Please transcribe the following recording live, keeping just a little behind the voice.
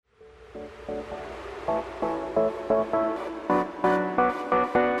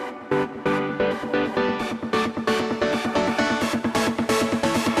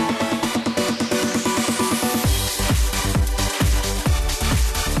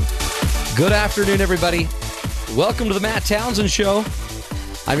Good afternoon, everybody. Welcome to the Matt Townsend Show.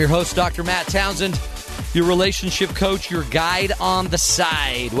 I'm your host, Dr. Matt Townsend, your relationship coach, your guide on the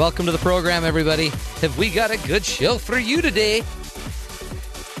side. Welcome to the program, everybody. Have we got a good show for you today?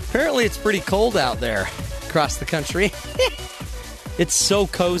 Apparently, it's pretty cold out there across the country. It's so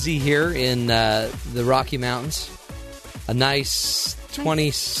cozy here in the Rocky Mountains. A nice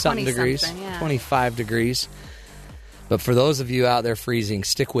 20-something degrees, 25 degrees. But for those of you out there freezing,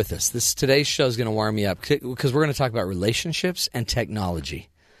 stick with us. Today's show is going to warm you up because we're going to talk about relationships and technology.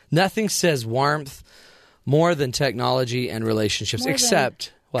 Nothing says warmth more than technology and relationships,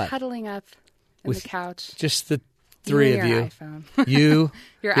 except what? Cuddling up on the couch. Just the three of you. iPhone. You,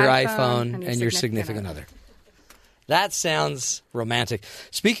 your iPhone, and your significant other. That sounds romantic.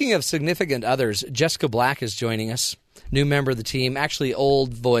 Speaking of significant others, Jessica Black is joining us. New member of the team. Actually,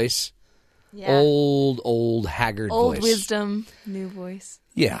 old voice. Yeah. Old, haggard voice. Old wisdom, new voice.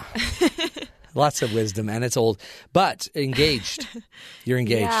 Yeah. Lots of wisdom, and it's old. But engaged. You're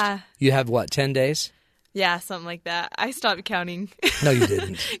engaged. Yeah. You have, what, 10 days? Yeah, something like that. I stopped counting. No, you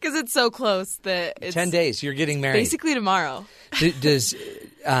didn't. Because it's so close that it's 10 days. You're getting married. basically tomorrow. Does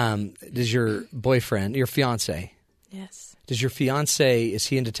your boyfriend, your fiance, Yes. does your fiance, is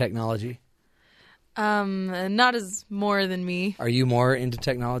he into technology? Not as more than me. Are you more into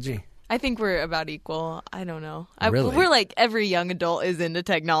technology? I think we're about equal. I don't know. Really? We're like every young adult is into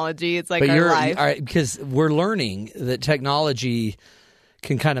technology. It's like But our life. all right, because we're learning that technology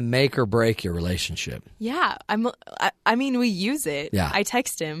can kind of make or break your relationship. Yeah. I mean, we use it. Yeah. I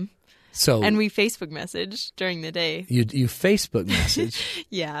text him. So And we Facebook message during the day. you Facebook message.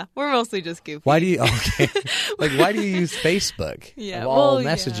 Yeah. We're mostly just goofy. Why do you why do you use Facebook? Yeah, Of all well,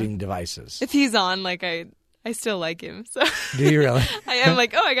 messaging devices. If he's on, like I still like him. So Do you really? I am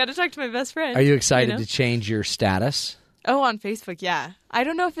like, I got to talk to my best friend. Are you excited know? to change your status? Oh, on Facebook, yeah. I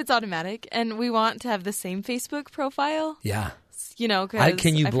don't know if it's automatic, and we want to have the same Facebook profile. Yeah. You know, because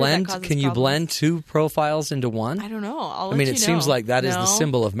Can you blend two profiles into one? I don't know. I'll I mean, let it you seems know. like that is the No?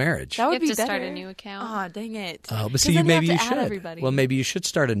 symbol of marriage. That You would have be to better. start a new account. Oh, dang it. Oh, but 'Cause see, then maybe have you to add should. everybody. Well, maybe you should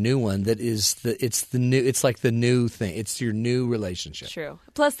start a new one that is it's the new thing. It's your new relationship. True.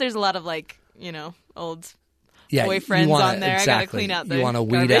 Plus, there's a lot of old Yeah, boyfriends you wanna, on there. Exactly. I got to clean out the You want to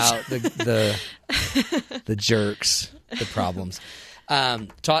weed garbage. out the jerks, the problems.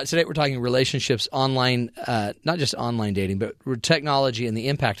 Today we're talking relationships online, not just online dating, but technology and the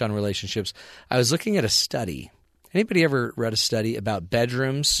impact on relationships. I was looking at a study. Anybody ever read a study about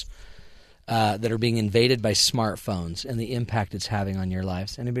bedrooms that are being invaded by smartphones and the impact it's having on your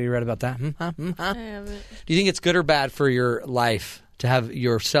lives? Anybody read about that? I haven't. Do you think it's good or bad for your life to have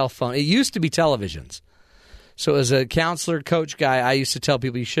your cell phone? It used to be televisions. So as a counselor, coach guy, I used to tell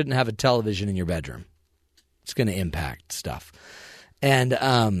people you shouldn't have a television in your bedroom. It's going to impact stuff. And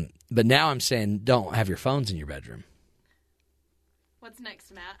but now I'm saying don't have your phones in your bedroom. What's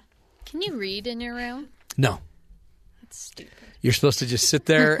next, Matt? Can you read in your room? No. That's stupid. You're supposed to just sit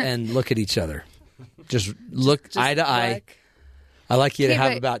there and look at each other. Just look eye to eye. Look. I like you to Okay,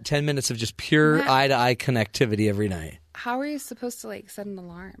 have but- about 10 minutes of just pure eye-to-eye connectivity every night. How are you supposed to set an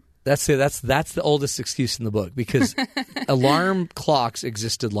alarm? That's the oldest excuse in the book because alarm clocks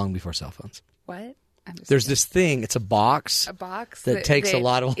existed long before cell phones. What? I'm just There's kidding. this thing, it's a box. a box that takes a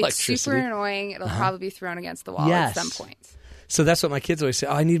lot of It's electricity. super annoying. It'll probably be thrown against the wall Yes. at some point. So that's what my kids always say.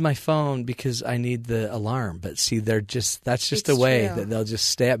 Oh, I need my phone because I need the alarm. But see, that's just It's a way true. that they'll just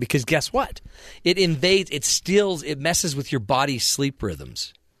stay up. Because guess what? It invades, it steals, it messes with your body's sleep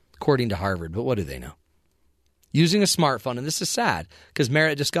rhythms, according to Harvard. But what do they know? Using a smartphone, and this is sad because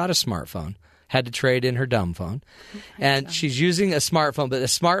Merritt just got a smartphone, had to trade in her dumb phone. And she's using a smartphone. But a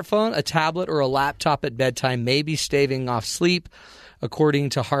smartphone, a tablet, or a laptop at bedtime may be staving off sleep, according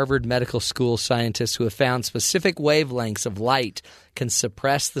to Harvard Medical School scientists who have found specific wavelengths of light can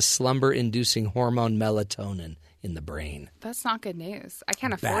suppress the slumber-inducing hormone melatonin in the brain. That's not good news. I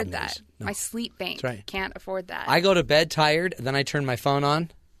can't Bad afford that. news. No. My sleep bank That's right. can't afford that. I go to bed tired, then I turn my phone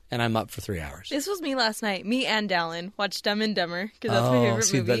on, and I'm up for 3 hours. This was me last night. Me and Dallin watched Dumb and Dumber because that's my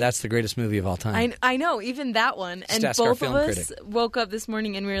favorite movie. But that's the greatest movie of all time. I know, even that one. Just And ask our both of film us critic. woke up this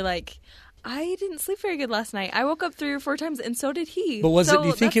morning and we were like, I didn't sleep very good last night. I woke up 3 or 4 times, and so did he. But do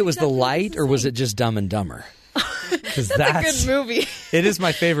you think that's it was the exactly what light, this or is was saying. it just Dumb and Dumber? Because That's a good movie. It is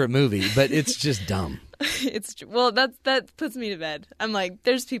my favorite movie, but it's just dumb. That puts me to bed. I'm like,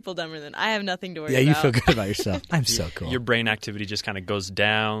 there's people dumber than I have nothing to worry Yeah, about. you feel good about yourself. I'm so cool. Your brain activity just kind of goes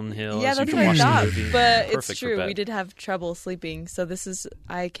downhill. Yeah, as you that's can what I watch the thought. movie. But Perfect it's for true. bed. We did have trouble sleeping, so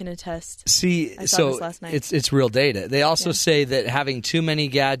I can attest. See, I saw so this last night. it's real data. They also say that having too many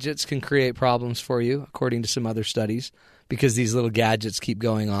gadgets can create problems for you, according to some other studies, because these little gadgets keep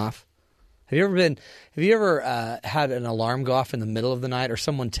going off. Have you ever had an alarm go off in the middle of the night, or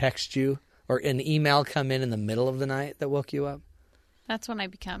someone text you, or an email come in the middle of the night that woke you up? That's when I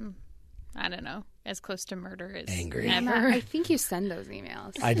become, I don't know, as close to murder as Angry. ever. I think you send those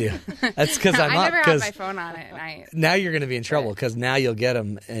emails. I do. That's because I'm I not. never have Because my phone on at night. now you're going to be in trouble because now you'll get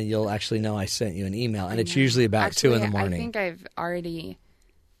them and you'll actually know I sent you an email, and it's usually about 2 in the morning. I think I've already.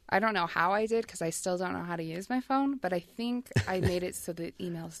 I don't know how I did because I still don't know how to use my phone, but I think I made it so the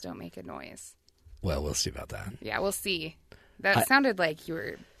emails don't make a noise. Well, we'll see about that. Yeah, we'll see. That sounded like you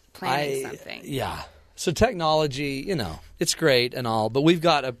were planning something. Yeah. So technology, it's great and all, but we've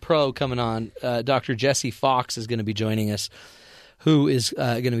got a pro coming on. Dr. Jesse Fox is going to be joining us, who is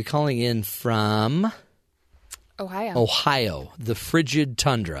going to be calling in from Ohio, the frigid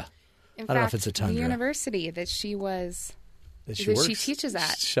tundra. In I don't know fact, if it's a tundra. The university that she teaches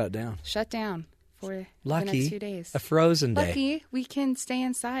at shut down for Lucky, the next 2 days. A frozen day. Lucky we can stay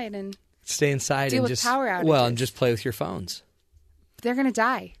inside and Stay inside deal and with just power outages. Well, and just play with your phones. they're going to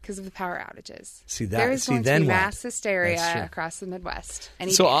die because of the power outages. See that? There is going to then be what? mass That's hysteria true. across the Midwest.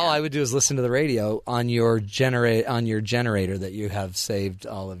 So all I would do is listen to the radio on your generator that you have saved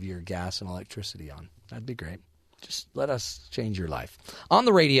all of your gas and electricity on. That'd be great. Just let us change your life. On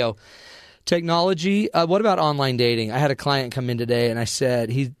the radio, technology. What about online dating? I had a client come in today, and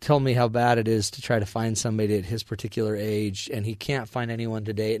he told me how bad it is to try to find somebody at his particular age, and he can't find anyone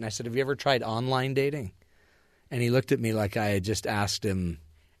to date. And I said, have you ever tried online dating? And he looked at me like I had just asked him.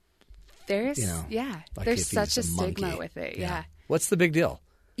 There's like there's if such he's a a stigma monkey. with it. Yeah. What's the big deal?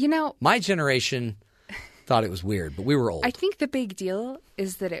 My generation thought it was weird, but we were old. I think the big deal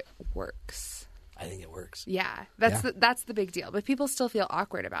is that it works. I think it works. Yeah, that's the big deal. But people still feel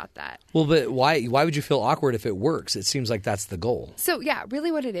awkward about that. Well, but why would you feel awkward if it works? It seems like that's the goal. So, yeah,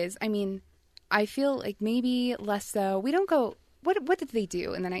 really what it is, I mean, I feel like maybe less so. We don't go... What did they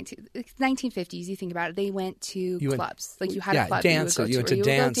do in the 1950s? You think about it. They went to clubs. Like you had a club dances. you would go to. You Or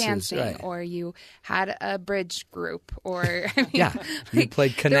you would dances, go dancing. right. Or you had a bridge group. Or you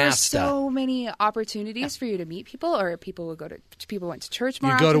played canasta. There were so many opportunities for you to meet people. Or people went to church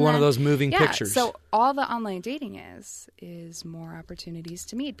more You go to often one of then. those moving pictures. So all the online dating is more opportunities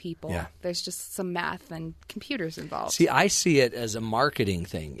to meet people. Yeah. There's just some math and computers involved. See, I see it as a marketing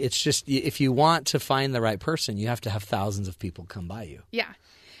thing. It's just if you want to find the right person, you have to have thousands of people come by you. Yeah,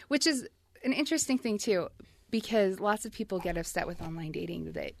 which is an interesting thing, too, because lots of people get upset with online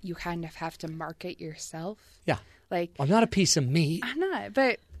dating that you kind of have to market yourself. Yeah. Like, I'm not a piece of meat. I'm not,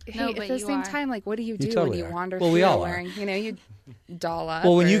 but No, hey, but at the you same are. time, like, what do you do totally when you are. wander Well, through we all are. wearing, you doll up?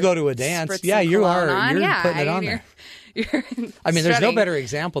 Well, when or you go to a dance, spritz yeah, some you cologne are. on. You're Yeah, putting it I on mean, there. You're I mean, there's no strutting. better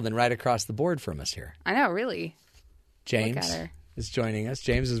example than right across the board from us here. I know, really. James Look at her. is joining us.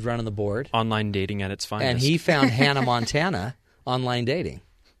 James is running the board. Online dating at its finest. And he found Hannah Montana online dating.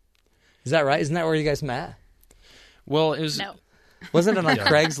 Is that right? Isn't that where you guys met? Well, it was... No. Wasn't it on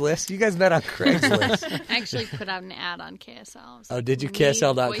Craigslist? You guys met on Craigslist. I actually put out an ad on KSL. Oh, did you? Me,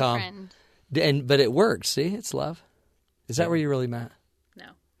 KSL.com. boyfriend. But it worked. See, it's love. Is that where you really met? No.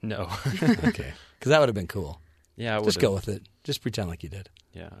 No. Okay. Because that would have been cool. Yeah, Just go with it. Just pretend like you did.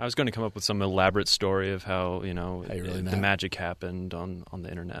 Yeah, I was going to come up with some elaborate story of how, How you really the met. magic happened on the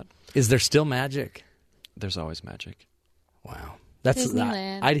internet. Is there still magic? There's always magic. Wow. That's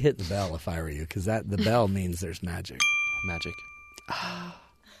Disneyland. I'd hit the bell if I were you, because the bell means there's magic. Magic.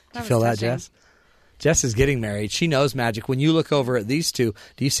 Do you feel that, Jess? Jess is getting married. She knows magic. When you look over at these two,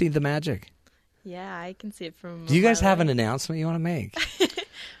 do you see the magic? Yeah, I can see it from. Do you guys have an announcement you want to make?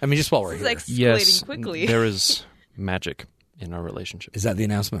 I mean, just while we're This is here. escalating quickly. there is magic in our relationship. Is that the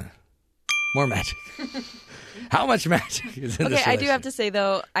announcement? More magic. How much magic is in this Okay, I do have relationship? to say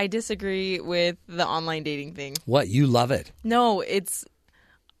though, I disagree with the online dating thing. What? You love it. No,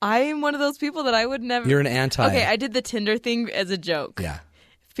 I'm one of those people that I would never. You're an anti. Okay, I did the Tinder thing as a joke. Yeah.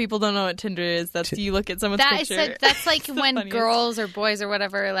 If people don't know what Tinder is, that's you look at someone's That picture. that's like the when funniest. girls or boys or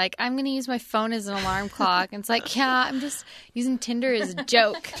whatever are like, I'm going to use my phone as an alarm clock. And it's like, yeah, I'm just using Tinder as a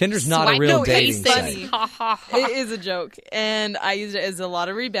joke. Tinder's not a Swipe real no, dating it's site. funny. Ha, ha, ha. It is a joke, and I used it as a lot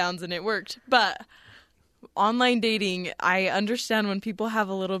of rebounds, and it worked. But online dating, I understand when people have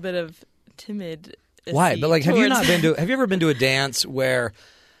a little bit of timid. Why? But like, have you ever been to a dance where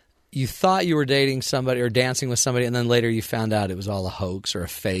you thought you were dating somebody or dancing with somebody, and then later you found out it was all a hoax or a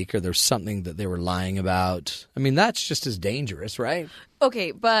fake, or there's something that they were lying about? I mean, that's just as dangerous, right?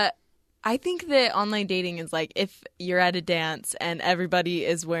 Okay, but I think that online dating is like if you're at a dance and everybody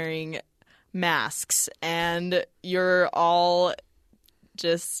is wearing masks and you're all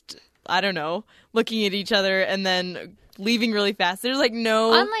just I don't know, looking at each other and then leaving really fast. There's like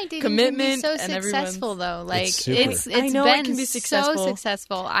no online dating commitment. Can be so and successful though. Like I know been it can be successful. So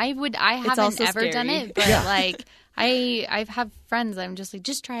successful. I haven't ever done it, but like I have friends. I'm just like,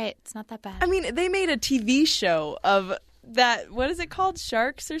 just try it. It's not that bad. I mean, they made a TV show of that. What is it called?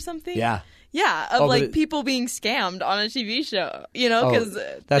 Sharks or something? Yeah. Yeah, of people being scammed on a TV show, because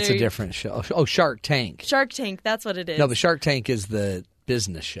that's a different show. Oh, Shark Tank. Shark Tank, that's what it is. No, but Shark Tank is the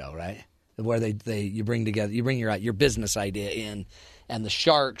business show, right? Where you bring your business idea in, and the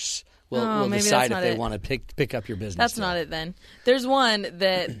sharks will decide if they want to pick up your business. That's not it then. There's one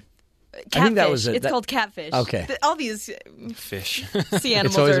that Catfish. I think that was it's called Catfish. Okay. All these fish. sea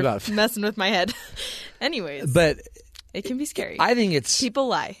animals are messing with my head. Anyways. But it can be scary. I think people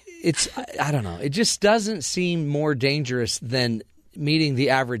lie. I don't know. It just doesn't seem more dangerous than meeting the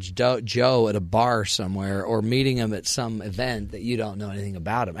average Joe at a bar somewhere or meeting him at some event that you don't know anything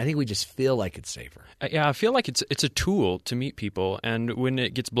about him. I think we just feel like it's safer. Yeah, I feel like it's a tool to meet people, and when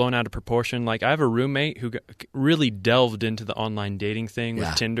it gets blown out of proportion, like I have a roommate who really delved into the online dating thing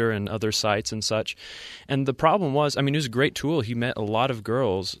with Tinder and other sites and such. And the problem was, I mean, it was a great tool. He met a lot of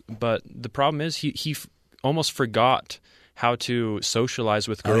girls, but the problem is he almost forgot how to socialize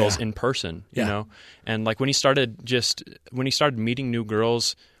with girls in person, you know? And like when he started meeting new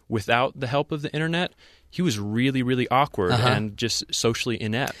girls without the help of the internet, he was really, really awkward and just socially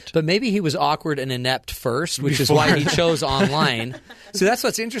inept. But maybe he was awkward and inept first, which is why he chose online. So that's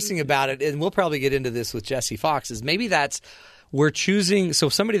what's interesting about it, and we'll probably get into this with Jesse Fox, is maybe we're choosing, so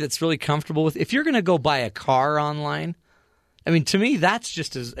somebody that's really comfortable with, if you're going to go buy a car online, I mean, to me, that's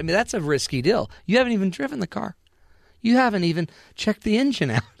a risky deal. You haven't even driven the car. You haven't even checked the engine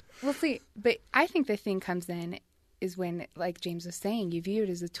out. Well, see, but I think the thing comes in is when, like James was saying, you view it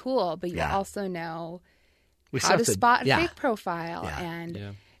as a tool, but you also know how to spot a fake profile.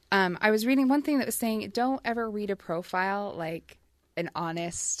 And I was reading one thing that was saying, don't ever read a profile like an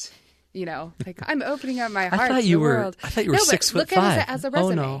honest, like I'm opening up my heart to the world. I thought you were 6'5". Look at it as a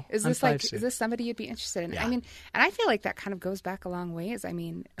resume. Oh, no. Is this somebody you'd be interested in? Yeah. I mean, and I feel like that kind of goes back a long ways. I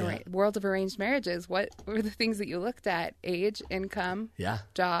mean, world of arranged marriages. What were the things that you looked at? Age, income,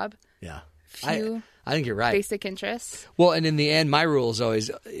 job. Yeah. Few. I think you're right. Basic interests. Well, and in the end, my rule is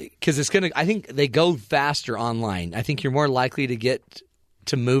always, because I think they go faster online. I think you're more likely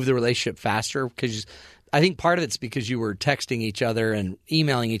to move the relationship faster because I think part of it's because you were texting each other and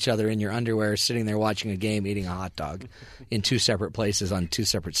emailing each other in your underwear, sitting there watching a game, eating a hot dog in two separate places on two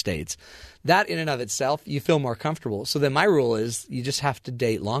separate states. That in and of itself, you feel more comfortable. So then my rule is you just have to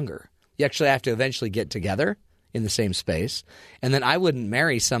date longer. You actually have to eventually get together in the same space. And then I wouldn't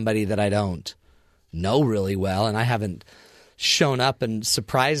marry somebody that I don't know really well and I haven't shown up and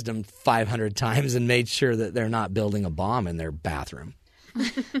surprised them 500 times and made sure that they're not building a bomb in their bathroom.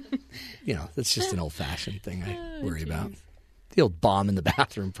 That's just an old-fashioned thing I worry about. The old bomb in the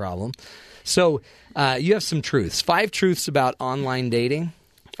bathroom problem. So you have some truths. 5 truths about online dating.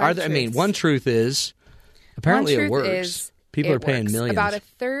 One truth is apparently it works. People are paying millions. About a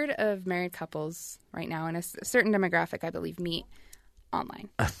third of married couples right now in a certain demographic, I believe, meet online.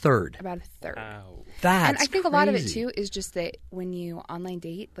 A third? About a third. Wow. And I think a lot of it, too, is just that when you online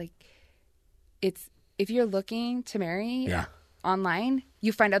date, like, if you're looking to marry online,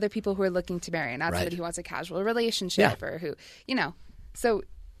 you find other people who are looking to marry, not somebody who wants a casual relationship or who, so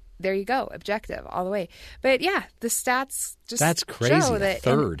there you go, objective all the way. But the stats just that's crazy. Show that, a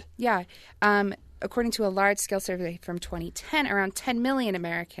third. According to a large-scale survey from 2010, around 10 million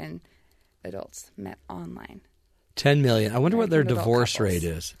American adults met online. 10 million. I wonder what their divorce rate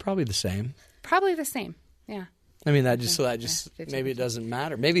is. Probably the same. Probably the same. Yeah. I mean, maybe it doesn't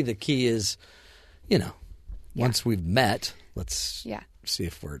matter. Maybe the key is, once we've met, let's see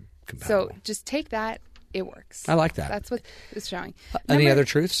if we're compatible. So just take that. It works. I like that. That's what it's showing. Any other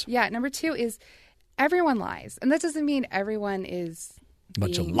truths? Yeah. Number 2 is everyone lies. And that doesn't mean everyone is a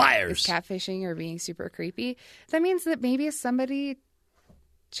bunch of liars. Is catfishing or being super creepy. That means that maybe somebody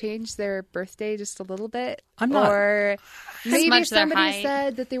changed their birthday just a little bit. Or maybe somebody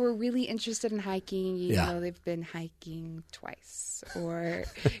said that they were really interested in hiking. You know, they've been hiking twice. Or,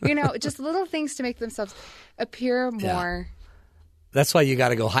 just little things to make themselves appear more... That's why you got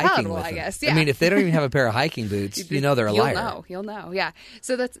to go hiking with them. I guess. Yeah. I mean, if they don't even have a pair of hiking boots, they're a liar. You'll know. Yeah.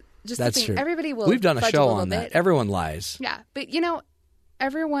 So that's just the thing. True. Everybody will. We've done a show on bit. that. Everyone lies. Yeah, but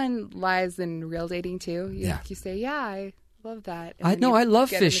everyone lies in real dating too. You say, I love that. I love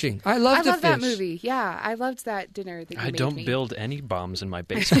fishing. I love that movie. Yeah, I loved that dinner that you made I don't build any bombs in my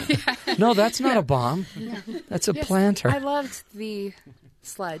basement. No, that's not a bomb. That's a planter. I loved the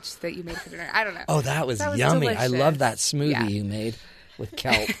sludge that you made for dinner. I don't know. Oh, that was yummy. delicious. I love that smoothie you made. with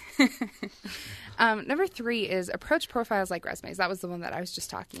kelp. Number 3 is approach profiles like resumes. That was the one that I was just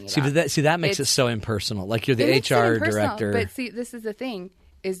talking about. See, that makes it so impersonal. Like you're the HR director. But see, this is the thing,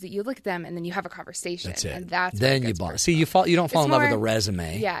 is that you look at them and then you have a conversation. That's it. And that's then you bond. See, you don't fall in love with a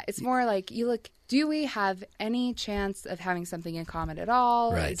resume. Yeah, it's more like you look, do we have any chance of having something in common at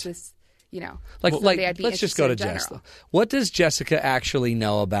all? Right. Is this, let's just go to Jess. What does Jessica actually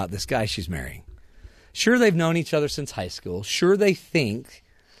know about this guy she's marrying? Sure, they've known each other since high school. Sure, they think,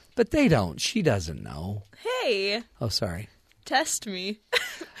 but they don't. She doesn't know. Hey. Oh, sorry. Test me.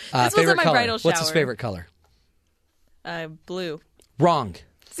 This was at my bridal shower. What's his favorite color? Blue. Wrong.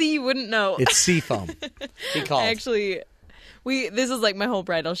 See, you wouldn't know. It's seafoam. He called. Actually, this is like my whole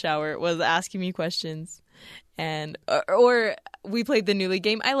bridal shower was asking me questions, and or we played the Newly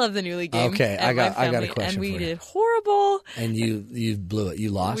game. I love the Newly game. Okay, I got a question and we for you. did horrible. And you blew it. You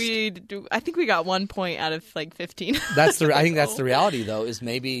lost. I think we got 1 point out of like 15. I think that's the reality, though. Is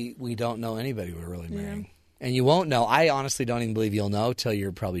maybe we don't know anybody we're really marrying, and you won't know. I honestly don't even believe you'll know till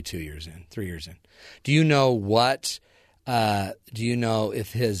you're probably 3 years in. Do you know what? Do you know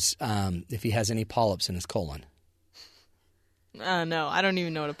if he has any polyps in his colon? No, I don't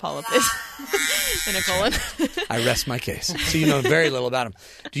even know what a polyp is in a colon. I rest my case. So you know very little about him.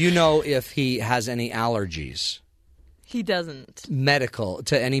 Do you know if he has any allergies? He doesn't. Medical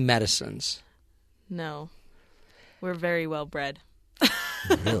to any medicines? No. We're very well bred.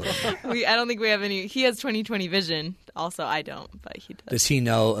 Really? I don't think we have any. He has 20/20 vision. Also, I don't, but he does. Does he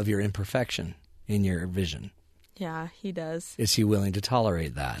know of your imperfection in your vision? Yeah, he does. Is he willing to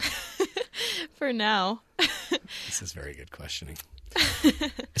tolerate that? For now. This is very good questioning.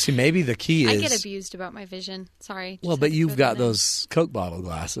 See, maybe the key is... I get abused about my vision. Sorry. Well, but you've got those Coke bottle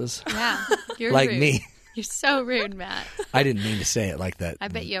glasses. Yeah, you're like rude. me. You're so rude, Matt. I didn't mean to say it like that. I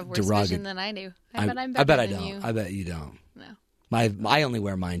bet you have worse vision than I do. I bet I'm I bet better I than don't. you. I bet you don't. No. I only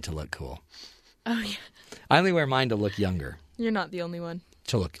wear mine to look cool. Oh, yeah. I only wear mine to look younger. You're not the only one.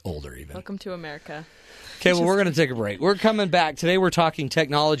 To look older, even. Welcome to America. Okay, well, we're going to take a break. We're coming back. Today we're talking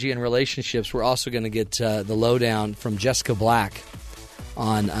technology and relationships. We're also going to get the lowdown from Jessica Black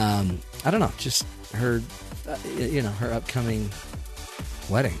on, I don't know, just her, her upcoming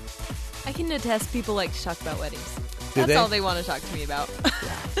wedding. I can attest people like to talk about weddings. Do That's they? all they want to talk to me about.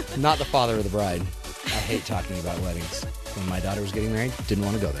 Yeah. Not the father of the bride. I hate talking about weddings. When my daughter was getting married, didn't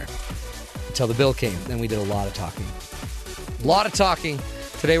want to go there. Until the bill came, then we did a lot of talking.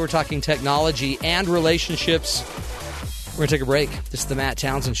 Today we're talking technology and relationships. We're going to take a break. This is the Matt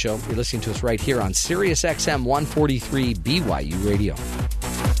Townsend Show. You're listening to us right here on Sirius XM 143 BYU Radio.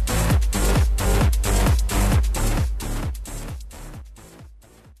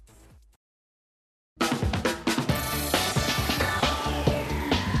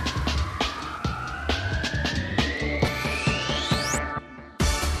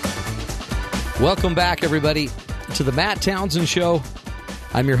 Welcome back, everybody, to the Matt Townsend Show.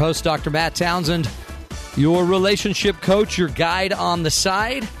 I'm your host, Dr. Matt Townsend, your relationship coach, your guide on the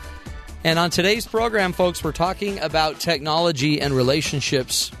side. And on today's program, folks, we're talking about technology and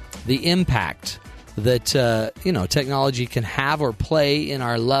relationships, the impact that, technology can have or play in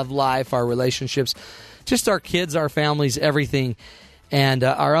our love life, our relationships, just our kids, our families, everything. And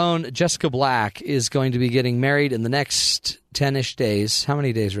our own Jessica Black is going to be getting married in the next 10-ish days. How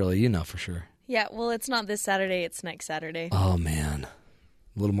many days, really? You know for sure. Yeah, well, it's not this Saturday. It's next Saturday. Oh, man.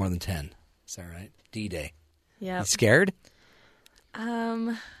 A little more than 10. Is that right? D-Day. Yeah. You scared?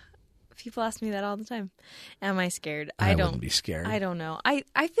 People ask me that all the time. Am I scared? I wouldn't be scared. I don't know. I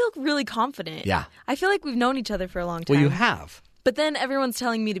feel really confident. Yeah. I feel like we've known each other for a long time. Well, you have. But then everyone's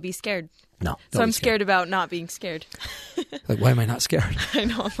telling me to be scared. No. So I'm scared about not being scared. Like, why am I not scared? I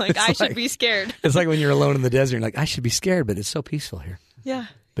know. I'm like, I should be scared. It's like when you're alone in the desert. You're like, I should be scared, but it's so peaceful here. Yeah.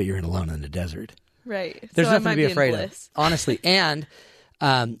 But you're alone in the desert. Right. There's so nothing to be afraid of. Honestly. And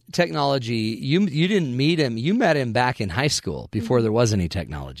technology, you didn't meet him. You met him back in high school before there was any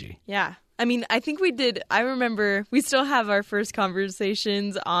technology. Yeah. I mean, I think we did. I remember we still have our first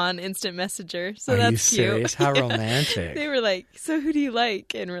conversations on Instant Messenger. So that's cute. Are you serious? How yeah. romantic. They were like, so who do you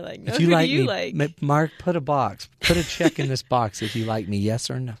like? And we're like, no, if you who like do you me, like? Mark, put a check in this box if you like me, yes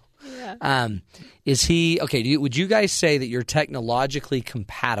or no. Yeah. Is he, okay, would you guys say that you're technologically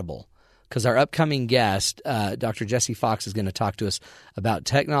compatible? Because our upcoming guest, Dr. Jesse Fox, is going to talk to us about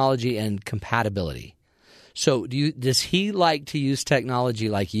technology and compatibility. So does he like to use technology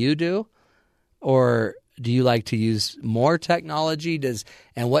like you do? Or do you like to use more technology?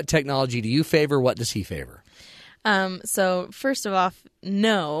 And what technology do you favor? What does he favor? So first of all,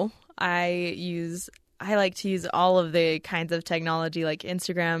 no. I like to use all of the kinds of technology like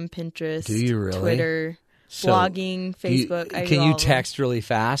Instagram, Pinterest, do you really? Twitter. blogging, Facebook. Can you text really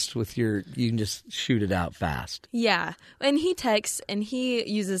fast with you can just shoot it out fast? Yeah. And he texts and he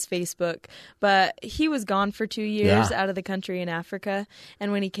uses Facebook, but he was gone for 2 years out of the country in Africa.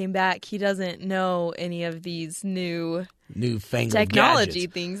 And when he came back, he doesn't know any of these newfangled technology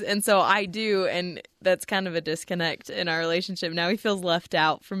gadgets. Things. And so I do. And that's kind of a disconnect in our relationship. Now he feels left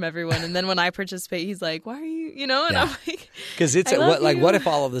out from everyone. And then when I participate, he's like, why are you, and I'm like, because it's what if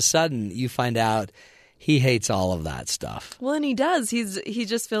all of a sudden you find out he hates all of that stuff? Well, and he does. He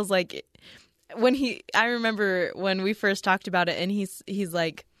just feels like I remember when we first talked about it, and he's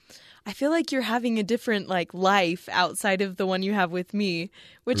like, I feel like you're having a different life outside of the one you have with me,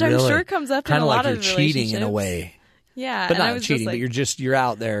 which really? I'm sure comes up kind in a lot of relationships. Kind of like you're cheating in a way. Yeah, but not cheating. But you're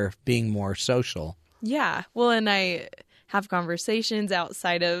out there being more social. Yeah. Well, and I have conversations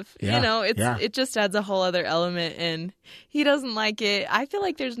outside of, it just adds a whole other element, and he doesn't like it. I feel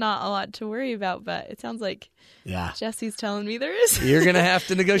like there's not a lot to worry about, but it sounds like Jesse's telling me there is. You're going to have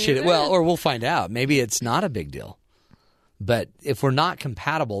to negotiate it. Well, or we'll find out. Maybe it's not a big deal. But if we're not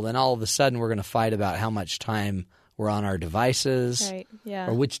compatible, then all of a sudden we're going to fight about how much time we're on our devices. Right. Yeah.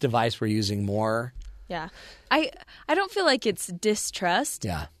 Or which device we're using more. Yeah. I don't feel like it's distrust.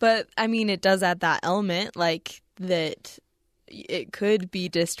 Yeah. But I mean, it does add that element that it could be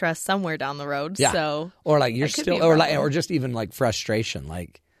distrust somewhere down the road. Yeah. So or you're still or just even frustration. When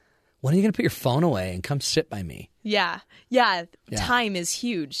are you going to put your phone away and come sit by me? Yeah. Yeah. Time is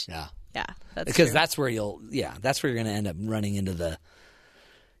huge. Yeah. Yeah. Because true. that's where you're going to end up running into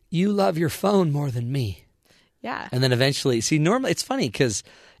you love your phone more than me. Yeah. And then eventually, normally it's funny because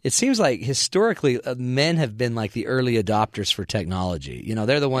it seems like historically men have been the early adopters for technology.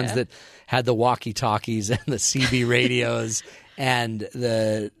 They're the ones that had the walkie-talkies and the CB radios and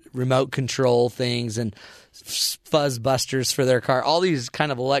the remote control things and fuzz busters for their car, all these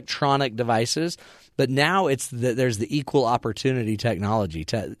kind of electronic devices. But now there's the equal opportunity technology,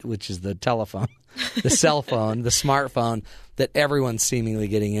 which is the telephone, the cell phone, the smartphone that everyone's seemingly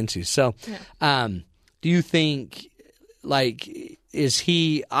getting into. So do you think is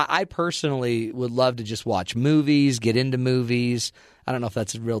he – I personally would love to just watch movies, get into movies. I don't know if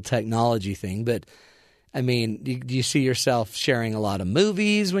that's a real technology thing, but I mean, do you see yourself sharing a lot of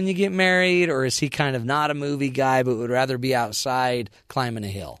movies when you get married, or is he kind of not a movie guy but would rather be outside climbing a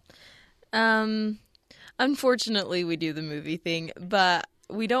hill? Unfortunately, we do the movie thing, but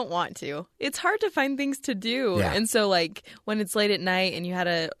we don't want to. It's hard to find things to do. Yeah. And so when it's late at night and you had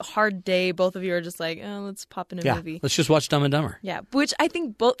a hard day, both of you are just let's pop in a movie. Let's just watch Dumb and Dumber. Yeah, which I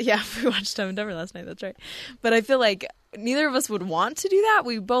think we watched Dumb and Dumber last night, that's right. But I feel like neither of us would want to do that.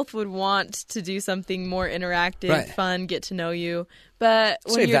 We both would want to do something more interactive, fun, get to know you. But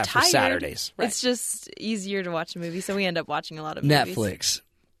when Save you're that tired, for Saturdays. Right. It's just easier to watch a movie, so we end up watching a lot of movies.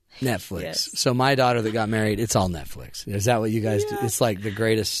 Netflix. Yes. So my daughter that got married, it's all Netflix. Is that what you guys do? It's the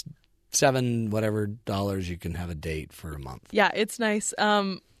greatest $7 you can have a date for a month. Yeah, it's nice.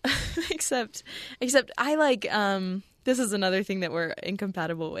 Except I like this is another thing that we're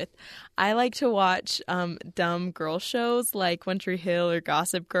incompatible with. I like to watch dumb girl shows like One Tree Hill or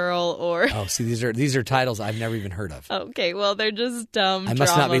Gossip Girl or see, these are titles I've never even heard of. Okay, well they're just dumb. I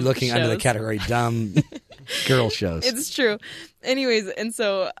must not be looking shows. under the category dumb girl shows. It's true. Anyways, and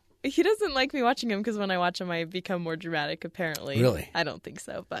so he doesn't like me watching them because when I watch them, I become more dramatic. Apparently, really, I don't think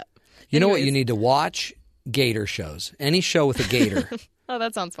so. But you know what you need to watch? Gator shows. Any show with a gator. Oh,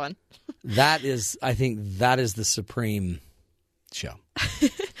 that sounds fun. I think that is the supreme show.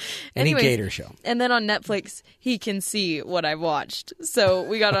 Any gator show. And then on Netflix, he can see what I've watched. So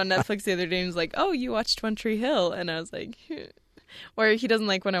we got on Netflix the other day and he was like, oh, you watched One Tree Hill. And I was like, or he doesn't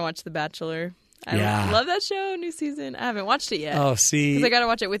like when I watch The Bachelor. I love that show, new season. I haven't watched it yet. Oh, see. Because I got to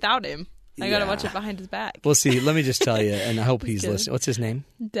watch it without him. I got to watch it behind his back. Well, see, let me just tell you, and I hope he's listening. What's his name?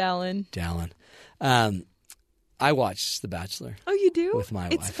 Dallin. I watched The Bachelor. Oh, you do? With my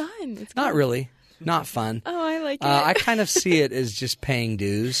wife. It's fun. It's not really. Not fun. Oh, I like it. I kind of see it as just paying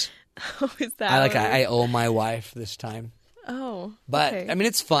dues. Oh, is that I owe my wife this time. Oh. But, okay. I mean,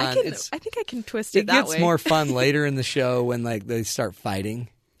 it's fun. I think I can twist it that way. It gets more fun later in the show when, they start fighting.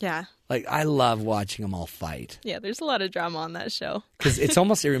 Yeah. I love watching them all fight. Yeah, there's a lot of drama on that show. Because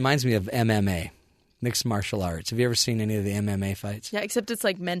it reminds me of MMA, mixed martial arts. Have you ever seen any of the MMA fights? Yeah, except it's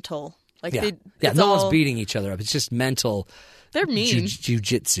mental. No one's beating each other up. It's just mental. They're mean.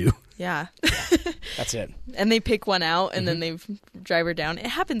 Jiu-jitsu. Yeah. That's it. And they pick one out and then they drive her down. It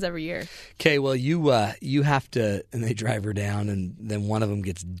happens every year. Okay, well, you have to, and they drive her down and then one of them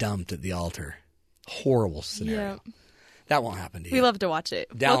gets dumped at the altar. Horrible scenario. Yeah. That won't happen to you. We love to watch it.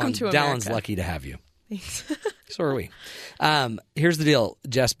 Welcome to America. Dallin's lucky to have you. Thanks. So are we. Here's the deal,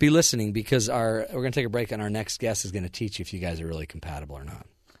 Jess. Be listening because we're going to take a break, and our next guest is going to teach you if you guys are really compatible or not,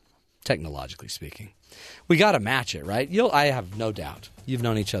 technologically speaking. We got to match it, right? I have no doubt. You've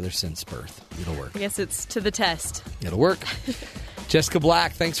known each other since birth. It'll work. I guess it's to the test. It'll work. Jessica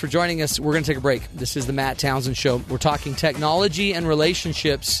Black, thanks for joining us. We're going to take a break. This is the Matt Townsend Show. We're talking technology and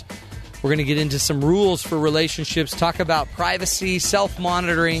relationships. We're going to get into some rules for relationships, talk about privacy,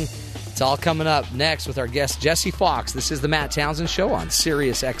 self-monitoring. It's all coming up next with our guest, Jesse Fox. This is the Matt Townsend Show on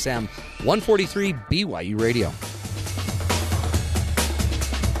Sirius XM 143 BYU Radio.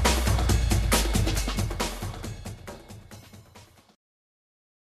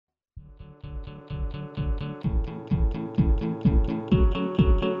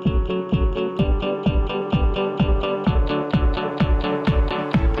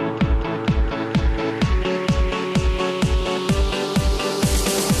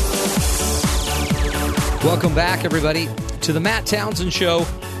 Welcome back, everybody, to the Matt Townsend Show.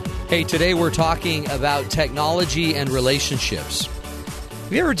 Hey, today we're talking about technology and relationships.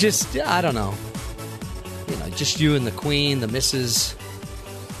 Have you ever just, I don't know, just you and the queen, the missus,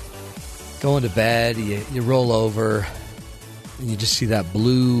 going to bed, you roll over, and you just see that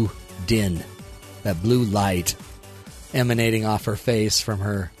blue din, that blue light emanating off her face from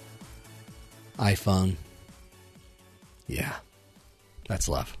her iPhone. Yeah, that's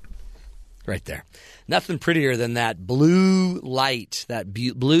love. Right there. Nothing prettier than that blue light, that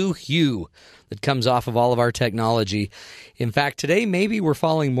blue hue that comes off of all of our technology. In fact, today maybe we're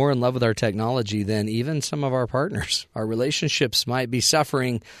falling more in love with our technology than even some of our partners. Our relationships might be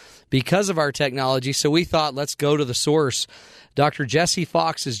suffering because of our technology, so we thought let's go to the source. Dr. Jesse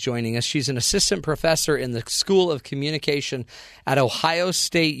Fox is joining us. She's an assistant professor in the School of Communication at Ohio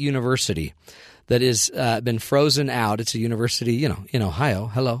State University. That has been frozen out. It's a university, in Ohio.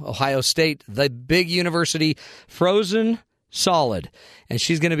 Hello, Ohio State, the big university, frozen solid. And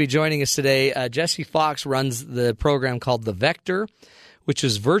she's going to be joining us today. Jesse Fox runs the program called The Vector, which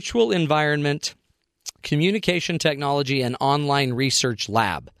is Virtual Environment, Communication Technology, and Online Research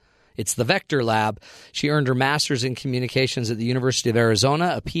Lab. It's the Vector Lab. She earned her master's in communications at the University of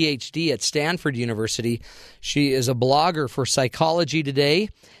Arizona, a PhD at Stanford University. She is a blogger for Psychology Today,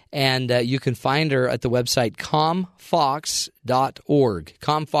 and you can find her at the website comfox.org.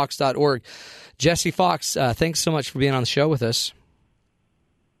 Comfox.org. Jesse Fox, thanks so much for being on the show with us.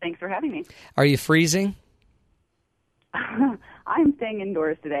 Thanks for having me. Are you freezing? I'm staying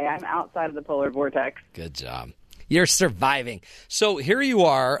indoors today. I'm outside of the polar vortex. Good job. You're surviving. So here you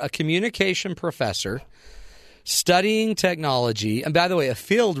are, a communication professor studying technology. And by the way, a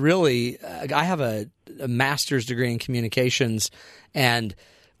field really, I have a master's degree in communications. And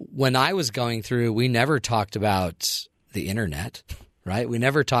when I was going through, we never talked about the internet, right? We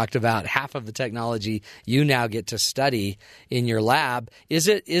never talked about half of the technology you now get to study in your lab. Is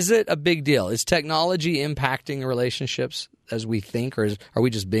it a big deal? Is technology impacting relationships as we think, or are we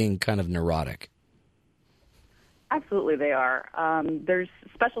just being kind of neurotic? Absolutely, they are. There's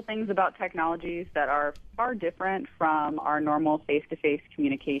special things about technologies that are far different from our normal face-to-face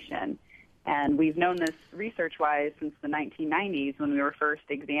communication. And we've known this research-wise since the 1990s when we were first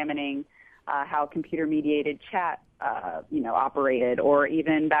examining how computer-mediated chat operated, or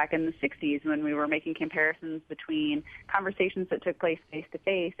even back in the 60s when we were making comparisons between conversations that took place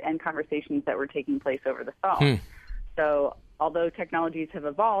face-to-face and conversations that were taking place over the phone. So although technologies have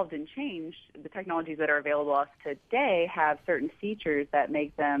evolved and changed, the technologies that are available to us today have certain features that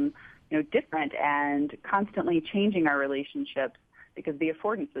make them, different and constantly changing our relationships because of the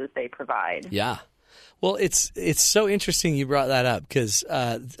affordances they provide. Yeah. Well, it's so interesting you brought that up because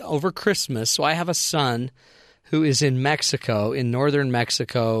over Christmas, so I have a son who is in Mexico, in northern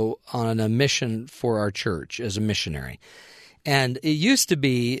Mexico, on a mission for our church as a missionary. And it used to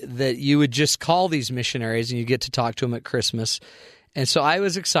be that you would just call these missionaries and you get to talk to them at Christmas. And so I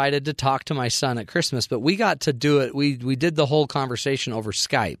was excited to talk to my son at Christmas, but we got to do it. We did the whole conversation over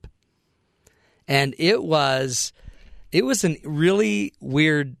Skype. And it was a really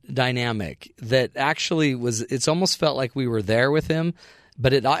weird dynamic that actually it's almost felt like we were there with him,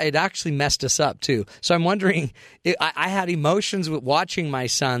 but it actually messed us up too. So I'm wondering, I had emotions with watching my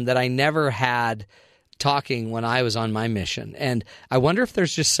son that I never had talking when I was on my mission. And I wonder if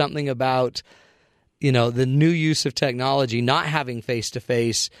there's just something about, the new use of technology, not having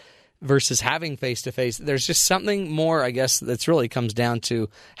face-to-face versus having face-to-face. There's just something more, I guess, that's really comes down to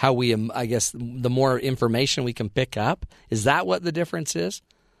how we, the more information we can pick up. Is that what the difference is?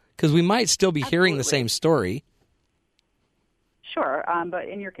 Because we might still be hearing the same story. Sure, but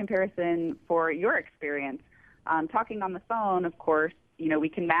in your comparison for your experience, talking on the phone, of course, we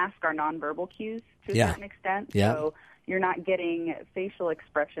can mask our nonverbal cues to a certain extent. Yeah. So you're not getting facial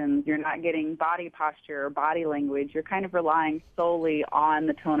expressions. You're not getting body posture or body language. You're kind of relying solely on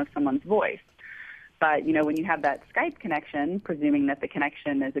the tone of someone's voice. But, when you have that Skype connection, presuming that the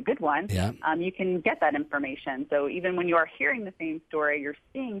connection is a good one, you can get that information. So even when you are hearing the same story, you're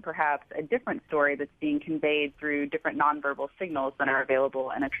seeing perhaps a different story that's being conveyed through different nonverbal signals that are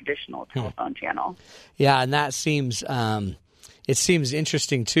available in a traditional telephone channel. Yeah, and that seems it seems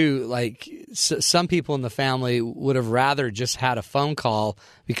interesting, too. Like some people in the family would have rather just had a phone call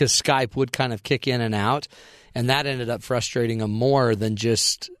because Skype would kind of kick in and out, and that ended up frustrating them more than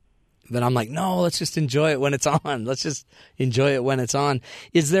just... But I'm like, no, let's just enjoy it when it's on. Let's just enjoy it when it's on.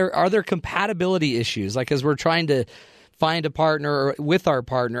 Are there compatibility issues? Like as we're trying to find a partner with our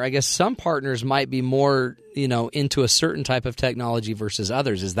partner, I guess some partners might be more, into a certain type of technology versus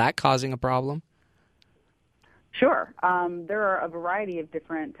others. Is that causing a problem? Sure. There are a variety of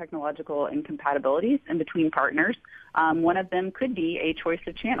different technological incompatibilities in between partners. One of them could be a choice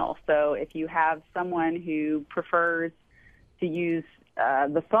of channel. So if you have someone who prefers to use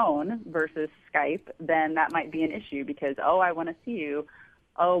the phone versus Skype, then that might be an issue because, I want to see you.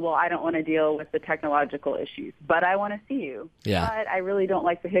 Oh, well, I don't want to deal with the technological issues, but I want to see you. Yeah. But I really don't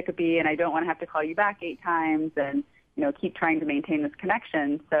like the hiccupy, and I don't want to have to call you back 8 times and, keep trying to maintain this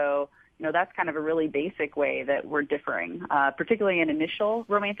connection. So, that's kind of a really basic way that we're differing, particularly in initial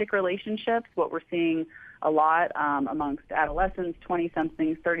romantic relationships. What we're seeing a lot amongst adolescents,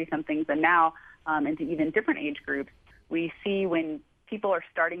 20-somethings, 30-somethings, and now into even different age groups, we see when people are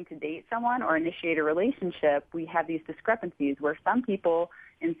starting to date someone or initiate a relationship, we have these discrepancies where some people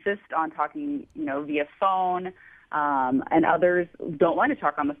insist on talking, via phone, and others don't want to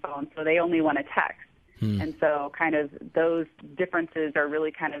talk on the phone, so they only want to text. And so kind of those differences are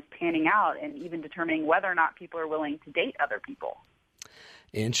really kind of panning out and even determining whether or not people are willing to date other people.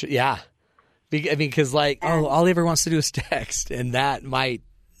 Yeah. Because all he ever wants to do is text, and that might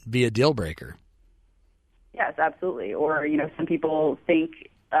be a deal breaker. Yes, absolutely. Or, some people think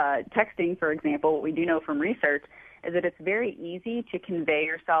texting, for example, what we do know from research is that it's very easy to convey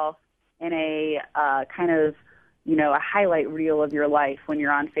yourself in a kind of, a highlight reel of your life when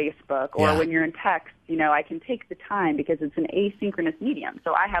you're on Facebook or when you're in text. I can take the time because it's an asynchronous medium.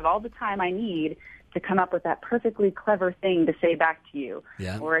 So I have all the time I need to come up with that perfectly clever thing to say back to you.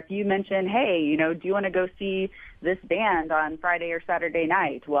 Yeah. Or if you mention, hey, do you want to go see this band on Friday or Saturday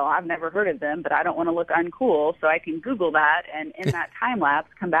night? Well, I've never heard of them, but I don't want to look uncool, so I can Google that, and in that time lapse,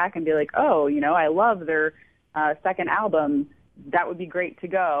 come back and be like, I love their second album. That would be great to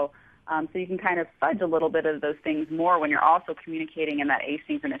go. So you can kind of fudge a little bit of those things more when you're also communicating in that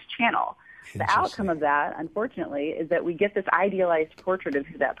asynchronous channel. The outcome of that, unfortunately, is that we get this idealized portrait of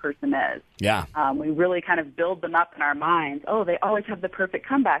who that person is. Yeah. We really kind of build them up in our minds. Oh, they always have the perfect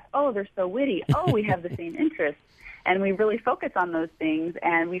comeback. Oh, they're so witty. Oh, we have the same interests. And we really focus on those things,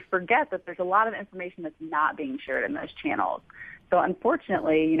 and we forget that there's a lot of information that's not being shared in those channels. So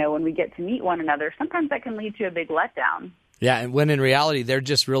unfortunately, when we get to meet one another, sometimes that can lead to a big letdown. Yeah, and when in reality, they're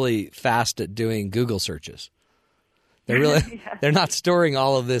just really fast at doing Google searches. They're really they're not storing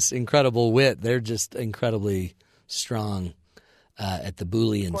all of this incredible wit. They're just incredibly strong at the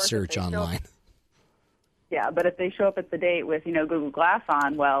Boolean search online. Yeah, but if they show up at the date with, Google Glass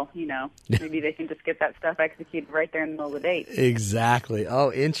on, well, maybe they can just get that stuff executed right there in the middle of the date. Exactly.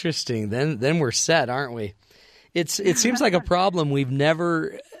 Oh, interesting. Then we're set, aren't we? It seems like a problem we've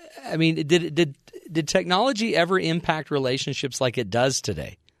never. I mean, did technology ever impact relationships like it does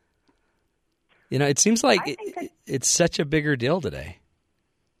today? It seems like it's such a bigger deal today.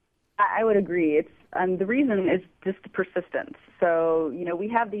 I would agree. It's the reason is just the persistence. So, we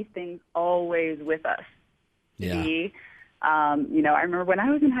have these things always with us. Yeah. I remember when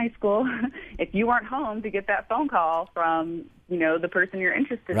I was in high school, if you weren't home to get that phone call from, the person you're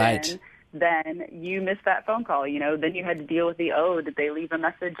interested in, then you missed that phone call. Then you had to deal with did they leave a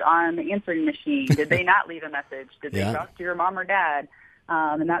message on the answering machine? Did they not leave a message? Did they talk to your mom or dad?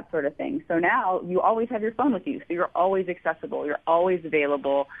 And that sort of thing. So now you always have your phone with you. So you're always accessible. You're always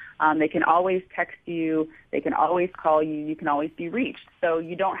available. They can always text you. They can always call you. You can always be reached. So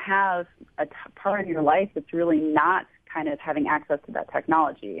you don't have a part of your life that's really not kind of having access to that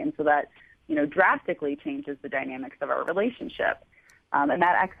technology. And so that, drastically changes the dynamics of our relationship. And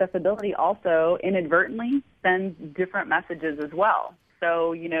that accessibility also inadvertently sends different messages as well. So,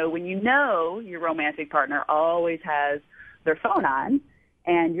 when your romantic partner always has their phone on,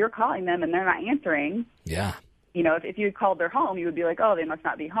 and you're calling them and they're not answering. Yeah. If you had called their home, you would be like, oh, they must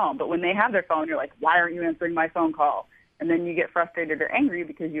not be home. But when they have their phone, you're like, why aren't you answering my phone call? and then you get frustrated or angry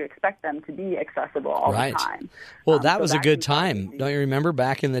because you expect them to be accessible all the time. Well, that was a good time. Don't you remember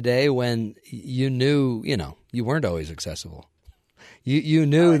back in the day when you knew, you weren't always accessible? You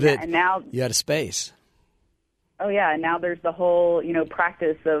knew that and now, you had a space. Oh, yeah, and now there's the whole,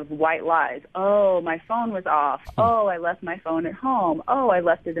 practice of white lies. Oh, my phone was off. Oh, I left my phone at home. Oh, I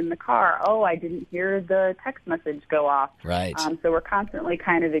left it in the car. Oh, I didn't hear the text message go off. Right. So we're constantly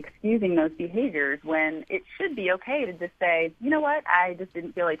kind of excusing those behaviors when it should be okay to just say, you know what, I just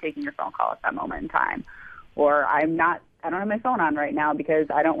didn't feel like taking your phone call at that moment in time. Or I don't have my phone on right now because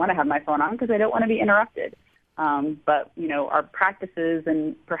I don't want to have my phone on because I don't want to be interrupted. But, our practices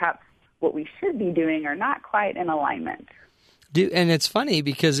and perhaps what we should be doing are not quite in alignment. And it's funny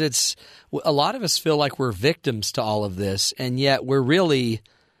because a lot of us feel like we're victims to all of this, and yet we're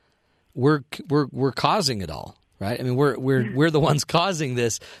causing it all, right? I mean, we're the ones causing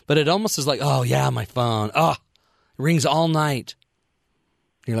this, but it almost is like, oh yeah, my phone, it rings all night.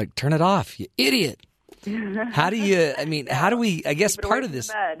 You're like, turn it off, you idiot. How do we? I guess part of this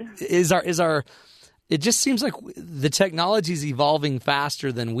is our. It just seems like the technology's evolving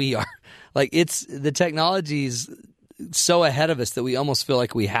faster than we are. Like the technology's so ahead of us that we almost feel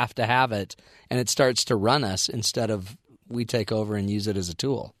like we have to have it, and it starts to run us instead of we take over and use it as a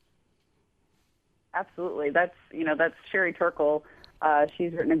tool. Absolutely. That's Sherry Turkle.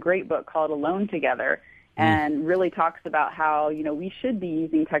 She's written a great book called Alone Together, and really talks about how, we should be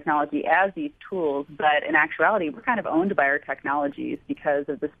using technology as these tools, but in actuality, we're kind of owned by our technologies because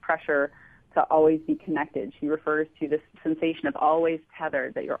of this pressure to always be connected. She refers to this sensation of always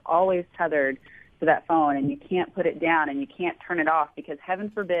tethered, that you're always tethered to that phone and you can't put it down and you can't turn it off because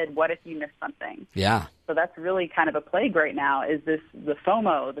heaven forbid, what if you miss something? Yeah. So that's really kind of a plague right now is the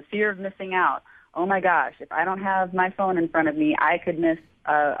FOMO, the fear of missing out. Oh my gosh, if I don't have my phone in front of me, I could miss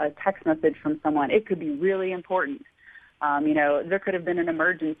a text message from someone. It could be really important. There could have been an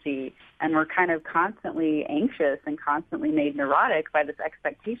emergency, and we're kind of constantly anxious and constantly made neurotic by this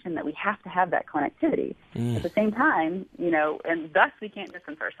expectation that we have to have that connectivity. At the same time, and thus we can't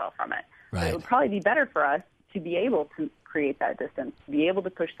distance ourselves from it. Right. So it would probably be better for us to be able to create that distance, to be able to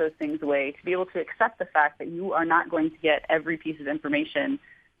push those things away, to be able to accept the fact that you are not going to get every piece of information,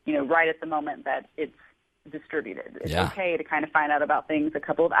 right at the moment that it's distributed. It's okay to kind of find out about things a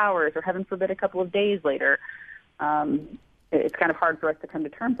couple of hours or, heaven forbid, a couple of days later. It's kind of hard for us to come to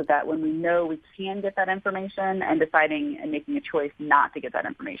terms with that when we know we can get that information and deciding and making a choice not to get that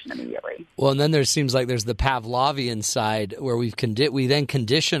information immediately. Well, and then there seems like there's the Pavlovian side where we then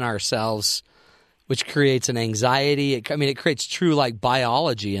condition ourselves, which creates an anxiety. It creates true like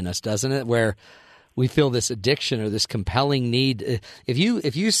biology in us, doesn't it? Where we feel this addiction or this compelling need. If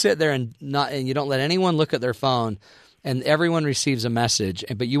you sit there and you don't let anyone look at their phone, and everyone receives a message,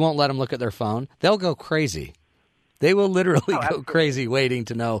 but you won't let them look at their phone, they'll go crazy. They will literally go crazy waiting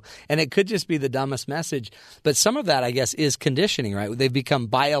to know. And it could just be the dumbest message. But some of that, I guess, is conditioning, right? They've become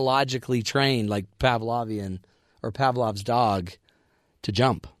biologically trained, like Pavlovian or Pavlov's dog, to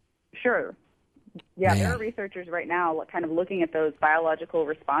jump. Sure. Yeah, there are researchers right now kind of looking at those biological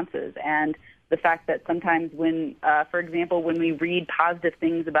responses and the fact that sometimes when, for example, when we read positive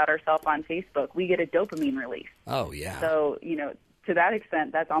things about ourselves on Facebook, we get a dopamine release. Oh, yeah. So, to that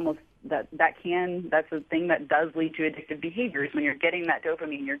extent, that's almost that's a thing that does lead to addictive behaviors. When you're getting that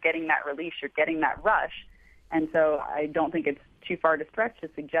dopamine, you're getting that release, you're getting that rush. And so I don't think it's too far to stretch to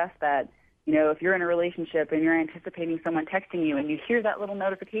suggest that, if you're in a relationship and you're anticipating someone texting you and you hear that little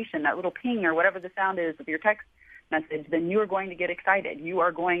notification, that little ping or whatever the sound is of your text message, then you are going to get excited. You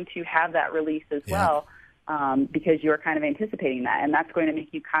are going to have that release as well because you're kind of anticipating that. And that's going to make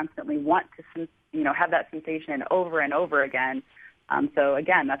you constantly want to, have that sensation over and over again. So,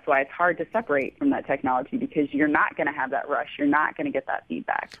 again, that's why it's hard to separate from that technology because you're not going to have that rush. You're not going to get that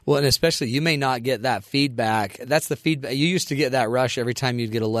feedback. Well, and especially you may not get that feedback. That's the feedback. You used to get that rush every time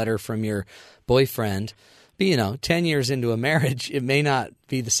you'd get a letter from your boyfriend. But, 10 years into a marriage, it may not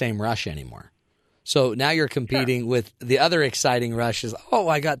be the same rush anymore. So now you're competing with the other exciting rush is,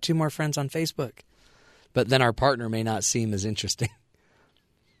 I got 2 more friends on Facebook. But then our partner may not seem as interesting.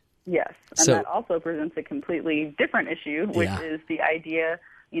 Yes, and that also presents a completely different issue, which is the idea,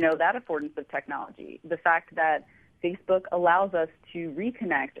 that affordance of technology. The fact that Facebook allows us to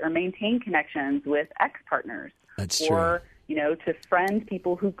reconnect or maintain connections with ex-partners. That's or, to friend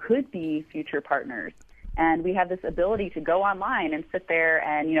people who could be future partners. And we have this ability to go online and sit there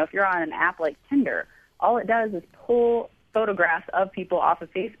and, if you're on an app like Tinder, all it does is pull photographs of people off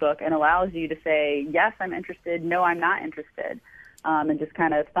of Facebook and allows you to say, yes, I'm interested, no, I'm not interested. And just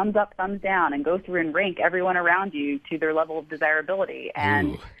kind of thumbs up, thumbs down, and go through and rank everyone around you to their level of desirability.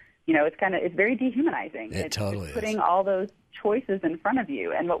 And it's very dehumanizing. It's putting all those choices in front of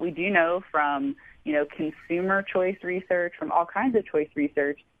you. And what we do know from, consumer choice research, from all kinds of choice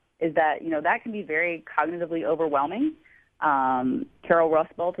research, is that, that can be very cognitively overwhelming. Carol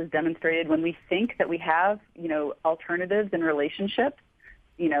Rusbult has demonstrated when we think that we have, alternatives in relationships,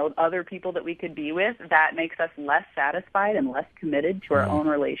 other people that we could be with, that makes us less satisfied and less committed to our own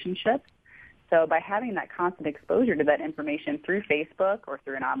relationships. So by having that constant exposure to that information through Facebook or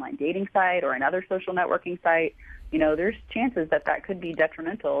through an online dating site or another social networking site, there's chances that could be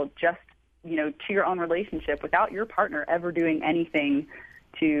detrimental just, to your own relationship without your partner ever doing anything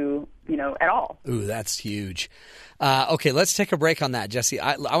to, at all. Ooh, that's huge. Okay, let's take a break on that, Jesse.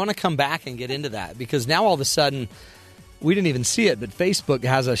 I want to come back and get into that because now all of a sudden, we didn't even see it, but Facebook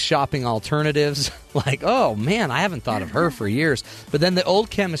has us shopping alternatives. Like, oh, man, I haven't thought of her for years. But then the old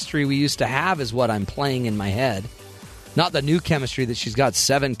chemistry we used to have is what I'm playing in my head. Not the new chemistry that she's got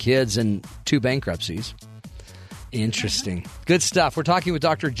 7 kids and 2 bankruptcies. Interesting. Good stuff. We're talking with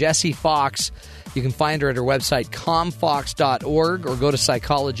Dr. Jessie Fox. You can find her at her website, comfox.org, or go to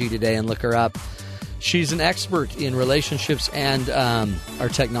Psychology Today and look her up. She's an expert in relationships and our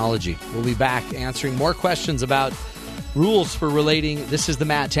technology. We'll be back answering more questions about rules for relating. This is the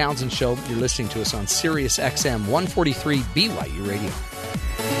Matt Townsend Show. You're listening to us on Sirius XM 143 BYU Radio.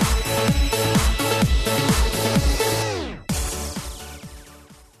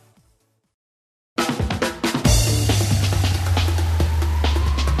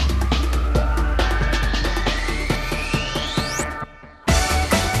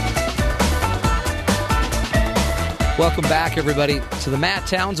 Welcome back, everybody, to the Matt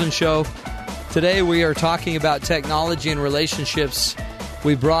Townsend Show. Today we are talking about technology and relationships.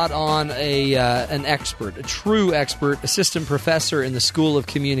 We brought on an expert, a true expert, assistant professor in the School of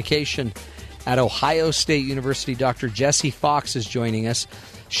Communication at Ohio State University. Dr. Jessie Fox is joining us.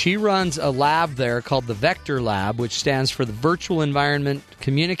 She runs a lab there called the Vector Lab, which stands for the Virtual Environment,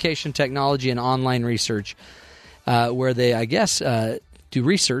 Communication Technology, and Online Research, where they, do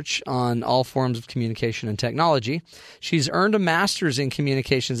research on all forms of communication and technology. She's earned a master's in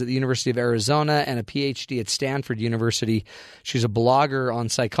communications at the University of Arizona and a PhD at Stanford University. She's a blogger on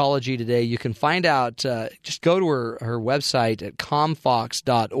Psychology Today. You can find out, just go to her website at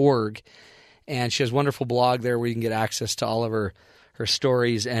comfox.org, and she has a wonderful blog there where you can get access to all of her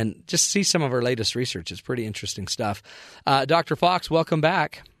stories and just see some of her latest research. It's pretty interesting stuff. Dr. Fox, welcome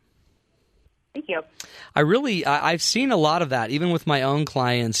back. Thank you. I've seen a lot of that, even with my own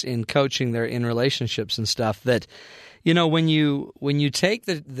clients in coaching in relationships and stuff, that, when you take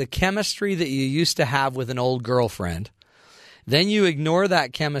the chemistry that you used to have with an old girlfriend, then you ignore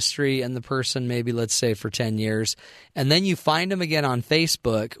that chemistry and the person maybe, let's say, for 10 years, and then you find them again on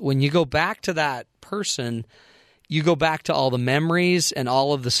Facebook. When you go back to that person, you go back to all the memories and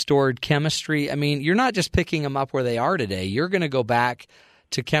all of the stored chemistry. I mean, you're not just picking them up where they are today. You're going to go back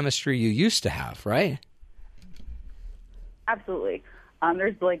to chemistry you used to have, right? Absolutely.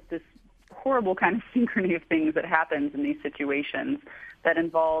 There's this horrible kind of synchrony of things that happens in these situations that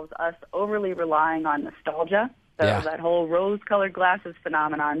involves us overly relying on nostalgia. So that whole rose-colored glasses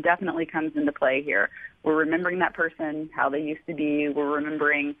phenomenon definitely comes into play here. We're remembering that person, how they used to be. We're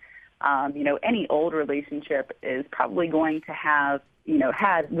remembering, any old relationship is probably going to have,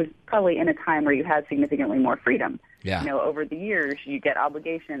 was probably in a time where you had significantly more freedom. Yeah. Over the years, you get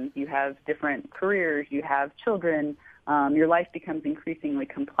obligations, you have different careers, you have children, your life becomes increasingly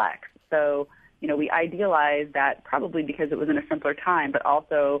complex. So, we idealize that probably because it was in a simpler time, but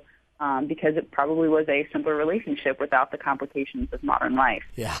also because it probably was a simpler relationship without the complications of modern life.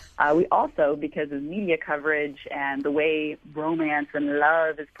 Yeah. We also, because of media coverage and the way romance and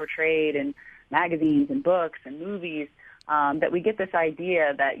love is portrayed in magazines and books and movies, that we get this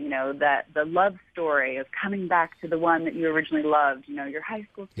idea that, that the love story of coming back to the one that you originally loved, your high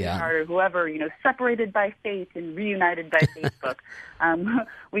school sweetheart or whoever, separated by fate and reunited by Facebook.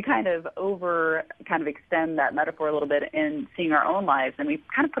 We kind of extend that metaphor a little bit in seeing our own lives, and we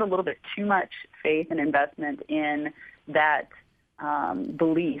kind of put a little bit too much faith and investment in that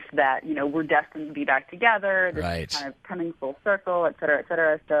belief that, we're destined to be back together, this is kind of coming full circle, et cetera, et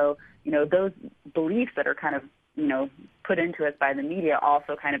cetera. So, those beliefs that are kind of put into us by the media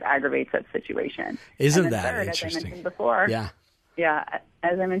also kind of aggravates that situation. Isn't that third, interesting? As I mentioned before,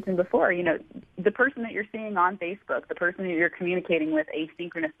 as I mentioned before, the person that you're seeing on Facebook, the person that you're communicating with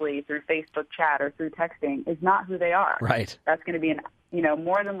asynchronously through Facebook chat or through texting is not who they are. Right. That's going to be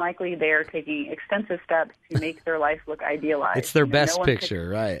more than likely they are taking extensive steps to make their life look idealized. It's their best picture,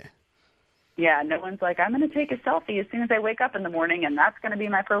 right? Yeah, no one's like, I'm going to take a selfie as soon as I wake up in the morning, and that's going to be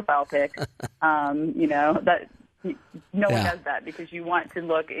my profile pic. no one does that because you want to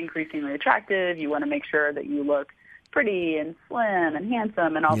look increasingly attractive. You want to make sure that you look pretty and slim and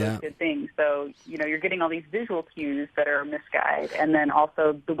handsome and all those good things. So, you're getting all these visual cues that are misguided. And then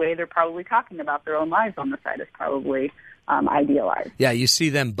also the way they're probably talking about their own lives on the site is probably idealized. Yeah, you see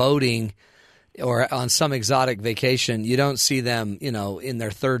them boating or on some exotic vacation. You don't see them, in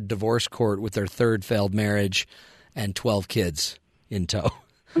their third divorce court with their third failed marriage and 12 kids in tow.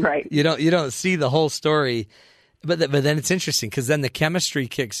 Right. You don't see the whole story. But then it's interesting because then the chemistry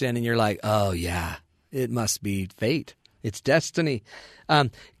kicks in and you're like, oh, yeah. It must be fate. It's destiny.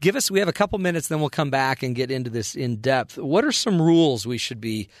 We have a couple minutes, then we'll come back and get into this in depth. What are some rules we should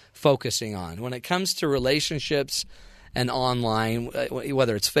be focusing on when it comes to relationships and online,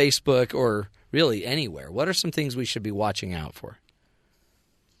 whether it's Facebook or really anywhere? What are some things we should be watching out for?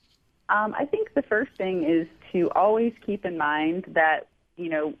 I think the first thing is to always keep in mind that,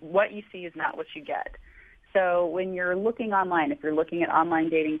 what you see is not what you get. So when you're looking online, if you're looking at online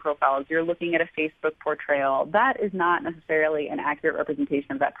dating profiles, you're looking at a Facebook portrayal, that is not necessarily an accurate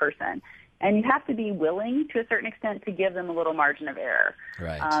representation of that person. And you have to be willing, to a certain extent, to give them a little margin of error.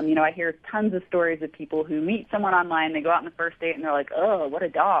 Right. I hear tons of stories of people who meet someone online, they go out on the first date, and they're like, oh, what a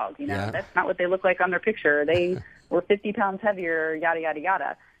dog. That's not what they look like on their picture. They were 50 pounds heavier, yada, yada,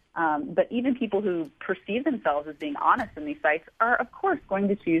 yada. But even people who perceive themselves as being honest in these sites are, of course, going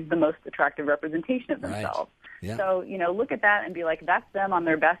to choose the most attractive representation of themselves. Right. Yeah. So, look at that and be like, that's them on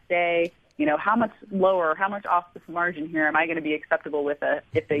their best day. How much lower, how much off this margin here am I going to be acceptable with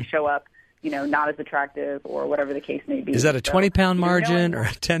if they show up, not as attractive or whatever the case may be. Is that a 20-pound margin or a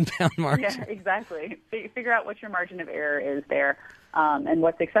 10-pound margin? Yeah, exactly. Figure out what your margin of error is there. And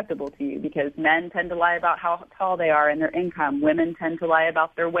what's acceptable to you, because men tend to lie about how tall they are and their income. Women tend to lie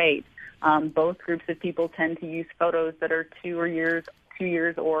about their weight. Both groups of people tend to use photos that are 2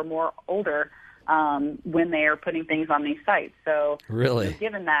 years or more older when they are putting things on these sites. So, really,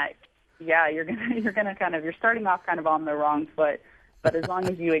 given that, you're starting off kind of on the wrong foot. But as long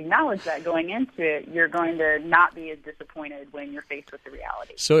as you acknowledge that going into it, you're going to not be as disappointed when you're faced with the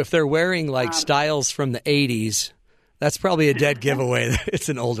reality. So if they're wearing styles from the 80s. That's probably a dead giveaway. It's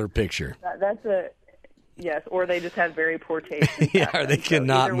an older picture. Yes, or they just have very poor taste. Yeah, or they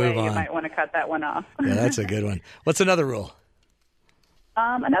cannot move on. You might want to cut that one off. Yeah, that's a good one. What's another rule?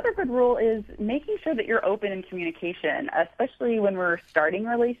 Another good rule is making sure that you're open in communication, especially when we're starting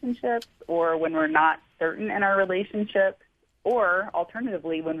relationships or when we're not certain in our relationship, or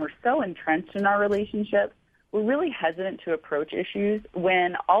alternatively, when we're so entrenched in our relationship, we're really hesitant to approach issues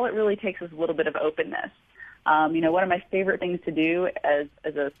when all it really takes is a little bit of openness. One of my favorite things to do as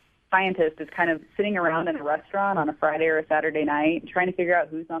a scientist is kind of sitting around in a restaurant on a Friday or a Saturday night, trying to figure out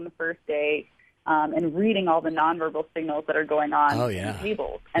who's on the first date, and reading all the nonverbal signals that are going on in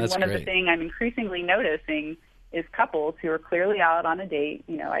tables. And That's one great. of the things I'm increasingly noticing is couples who are clearly out on a date.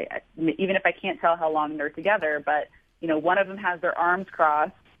 Even if I can't tell how long they're together, but one of them has their arms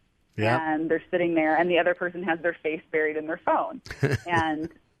crossed. Yeah. And they're sitting there, and the other person has their face buried in their phone. And,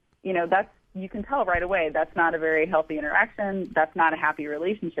 you can tell right away that's not a very healthy interaction. That's not a happy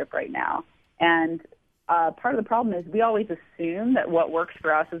relationship right now. And part of the problem is we always assume that what works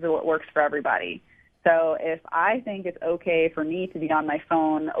for us is what works for everybody. So if I think it's okay for me to be on my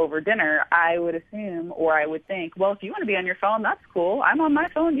phone over dinner, I would assume, or I would think, well, if you want to be on your phone, that's cool. I'm on my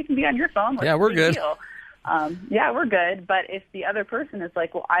phone. You can be on your phone. Yeah, we're good. We're good. But if the other person is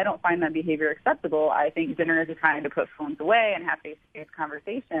like, well, I don't find that behavior acceptable, I think dinner is a time to put phones away and have face-to-face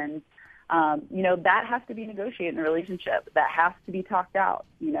conversations. That has to be negotiated in the relationship. That has to be talked out.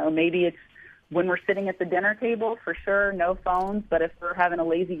 Maybe it's when we're sitting at the dinner table, for sure, no phones. But if we're having a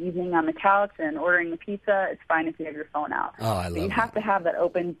lazy evening on the couch and ordering the pizza, it's fine if you have your phone out. Oh, I love You have to have that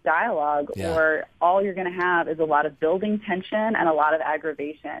open dialogue, or all you're going to have is a lot of building tension and a lot of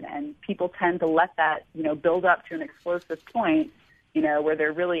aggravation. And people tend to let that, build up to an explosive point, where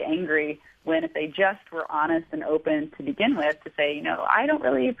they're really angry, when if they just were honest and open to begin with to say, I don't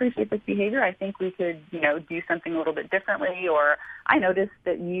really appreciate this behavior. I think we could, do something a little bit differently, or I noticed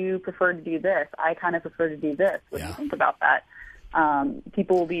that you prefer to do this. I kind of prefer to do this. What do you think about that?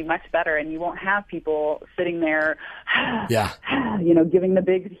 People will be much better, and you won't have people sitting there, giving the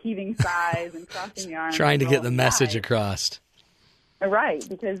big heaving sighs and crossing the arms. Trying to get the message across. Right,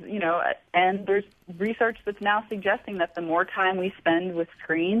 because, and there's research that's now suggesting that the more time we spend with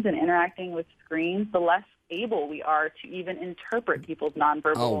screens and interacting with screens, the less able we are to even interpret people's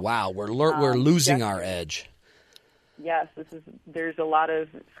nonverbal. Oh, wow, we're losing our edge. Yes, there's a lot of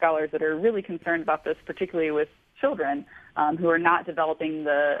scholars that are really concerned about this, particularly with children who are not developing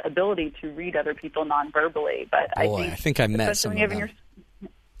the ability to read other people nonverbally. But I think I met some of them.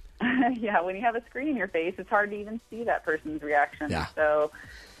 when you have a screen in your face, it's hard to even see that person's reaction. Yeah. So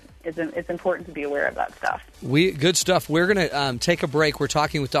it's important to be aware of that stuff. Good stuff. We're going to take a break. We're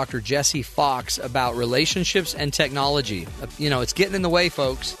talking with Dr. Jessie Fox about relationships and technology. It's getting in the way,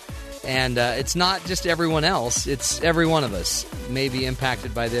 folks. And it's not just everyone else. It's every one of us may be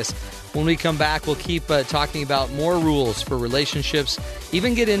impacted by this. When we come back, we'll keep talking about more rules for relationships,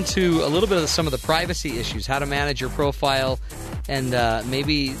 even get into a little bit of some of the privacy issues, how to manage your profile, and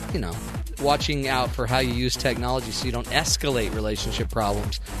maybe, watching out for how you use technology so you don't escalate relationship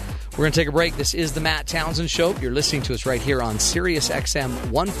problems. We're going to take a break. This is the Matt Townsend Show. You're listening to us right here on Sirius XM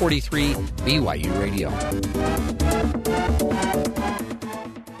 143 BYU Radio.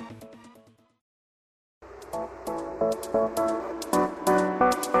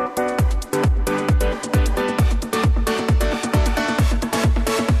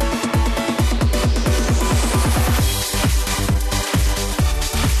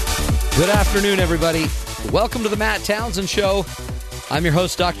 Good afternoon, everybody. Welcome to the Matt Townsend Show. I'm your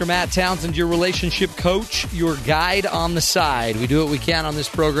host, Dr. Matt Townsend, your relationship coach, your guide on the side. We do what we can on this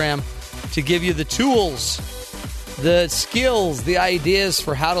program to give you the tools, the skills, the ideas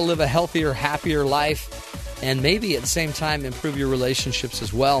for how to live a healthier, happier life, and maybe at the same time improve your relationships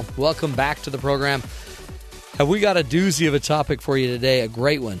as well. Welcome back to the program. Have we got a doozy of a topic for you today? A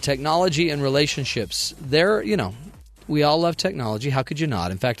great one. Technology and relationships. We all love technology. How could you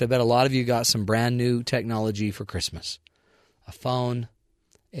not? In fact, I bet a lot of you got some brand new technology for Christmas. A phone,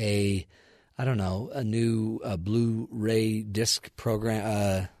 a new Blu-ray disc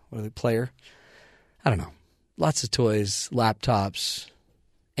program, player. I don't know. Lots of toys, laptops.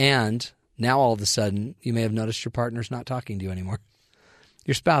 And now all of a sudden, you may have noticed your partner's not talking to you anymore.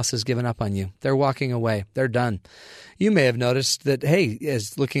 Your spouse has given up on you. They're walking away. They're done. You may have noticed that,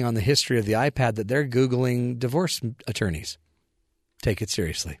 as looking on the history of the iPad, that they're Googling divorce attorneys. Take it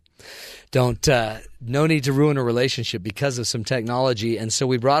seriously. No need to ruin a relationship because of some technology. And so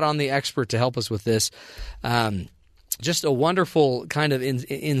we brought on the expert to help us with this. Just a wonderful kind of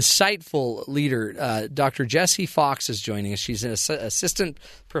insightful leader. Dr. Jessie Fox is joining us. She's an assistant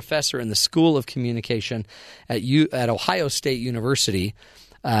professor in the School of Communication at Ohio State University,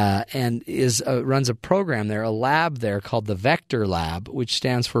 and runs a program there, a lab there called the Vector Lab, which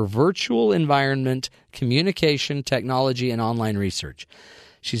stands for Virtual Environment Communication Technology and Online Research.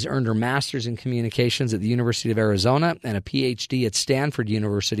 She's earned her master's in communications at the University of Arizona and a PhD at Stanford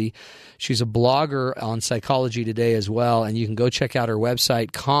University. She's a blogger on Psychology Today as well, and you can go check out her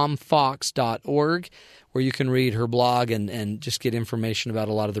website, comfox.org, where you can read her blog and just get information about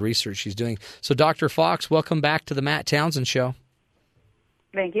a lot of the research she's doing. So, Dr. Fox, welcome back to the Matt Townsend Show.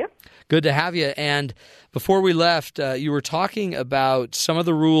 Thank you. Good to have you. And before we left, you were talking about some of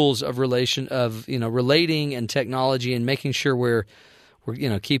the rules of relating and technology and making sure we're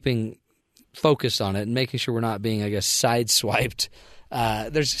keeping focused on it and making sure we're not being, sideswiped.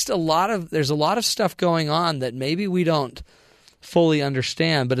 There's a lot of stuff going on that maybe we don't fully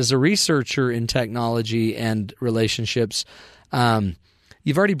understand. But as a researcher in technology and relationships,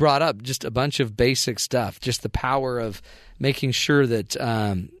 you've already brought up just a bunch of basic stuff, just the power of making sure that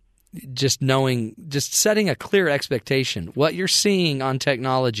just setting a clear expectation. What you're seeing on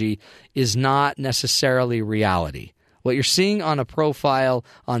technology is not necessarily reality. What you're seeing on a profile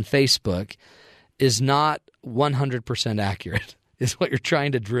on Facebook is not 100% accurate, is what you're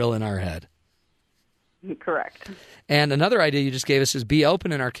trying to drill in our head. Correct. And another idea you just gave us is be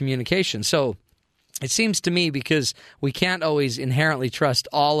open in our communication. So it seems to me, because we can't always inherently trust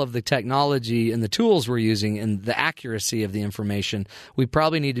all of the technology and the tools we're using and the accuracy of the information, we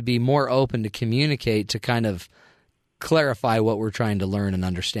probably need to be more open to communicate to kind of clarify what we're trying to learn and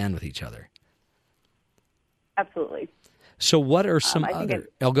understand with each other. Absolutely. So what are some other...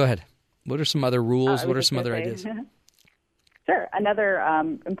 go ahead. What are some other rules? What are some other ideas? Sure. Another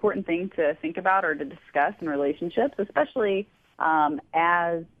important thing to think about or to discuss in relationships, especially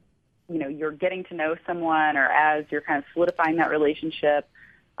as you're getting to know someone or as you're kind of solidifying that relationship,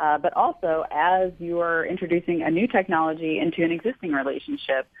 but also as you're introducing a new technology into an existing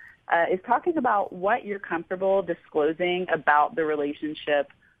relationship, is talking about what you're comfortable disclosing about the relationship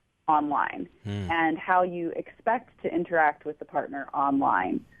online and how you expect to interact with the partner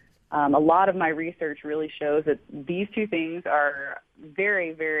online. A lot of my research really shows that these two things are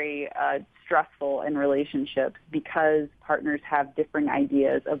very, very stressful in relationships because partners have different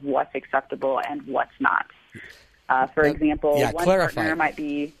ideas of what's acceptable and what's not. For example, one partner might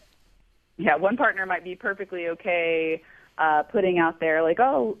be perfectly okay putting out there like,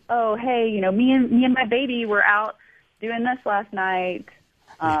 oh, hey, me and my baby were out doing this last night.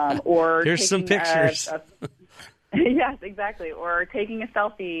 Or here's some pictures. Yes, exactly. Or taking a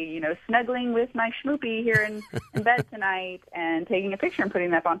selfie, snuggling with my schmoopy here in bed tonight and taking a picture and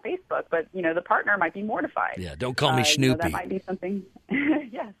putting that up on Facebook. But, the partner might be mortified. Yeah, don't call me Schnoopy. That might be something.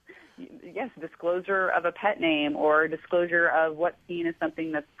 Yes, disclosure of a pet name or disclosure of what's seen as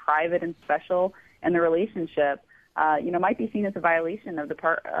something that's private and special in the relationship, might be seen as a violation of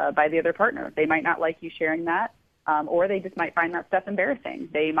by the other partner. They might not like you sharing that, or they just might find that stuff embarrassing.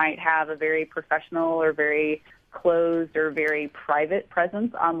 They might have a very professional or very closed or very private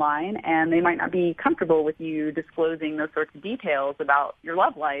presence online, and they might not be comfortable with you disclosing those sorts of details about your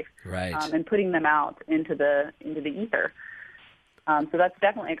love life, right, and putting them out into the ether. So that's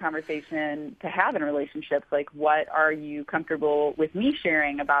definitely a conversation to have in relationships. Like, what are you comfortable with me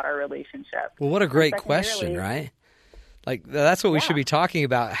sharing about our relationship? Well, what a great question, right? Like, that's what we should be talking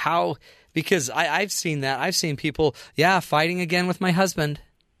about. How, because I've seen that. I've seen people, fighting again with my husband.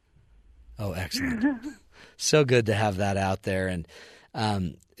 Oh, excellent. So good to have that out there.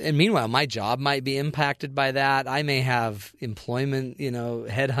 And meanwhile, my job might be impacted by that. I may have employment,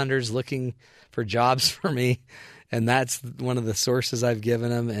 headhunters looking for jobs for me. And that's one of the sources I've given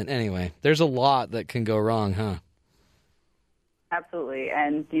them. And anyway, there's a lot that can go wrong, huh? Absolutely.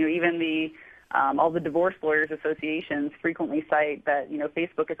 And, even all the divorce lawyers associations frequently cite that,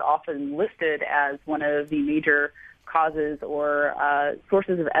 Facebook is often listed as one of the major causes or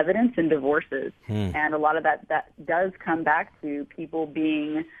sources of evidence in divorces. And a lot of that does come back to people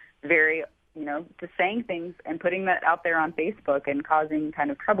being very, just saying things and putting that out there on Facebook and causing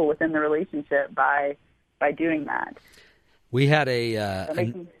kind of trouble within the relationship by doing that. We had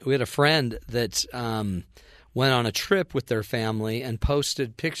a friend that went on a trip with their family and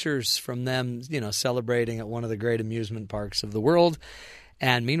posted pictures from them, celebrating at one of the great amusement parks of the world.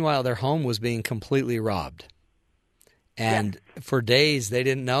 And meanwhile, their home was being completely robbed. And for days they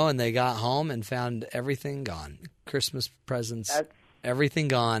didn't know, and they got home and found everything gone. Christmas presents, everything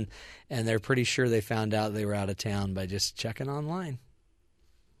gone. And they're pretty sure they found out they were out of town by just checking online.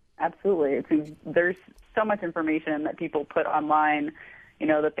 Absolutely. There's so much information that people put online,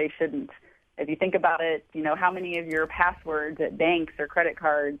 that they shouldn't. If you think about it, how many of your passwords at banks or credit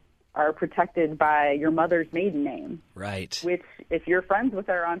cards are protected by your mother's maiden name? Right. Which, if you're friends with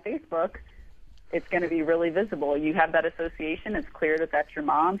her on Facebook, it's going to be really visible. You have that association. It's clear that that's your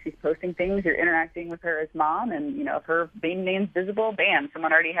mom. She's posting things. You're interacting with her as mom. And, if her maiden name's visible, bam,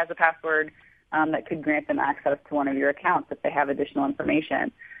 someone already has a password that could grant them access to one of your accounts if they have additional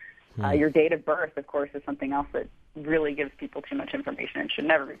information. Your date of birth, of course, is something else that really gives people too much information and should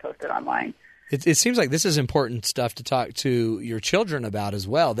never be posted online. It seems like this is important stuff to talk to your children about as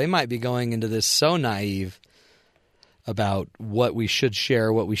well. They might be going into this so naive about what we should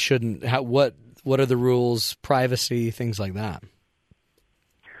share, what we shouldn't, what are the rules, privacy, things like that.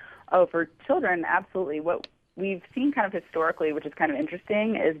 Oh, for children, absolutely. What we've seen kind of historically, which is kind of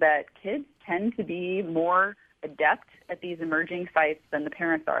interesting, is that kids tend to be more adept at these emerging sites than the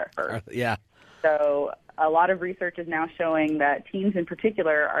parents are at first. Yeah. So a lot of research is now showing that teens in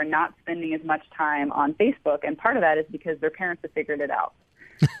particular are not spending as much time on Facebook, and part of that is because their parents have figured it out.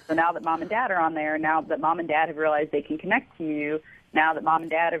 So now that mom and dad are on there, now that mom and dad have realized they can connect to you, now that mom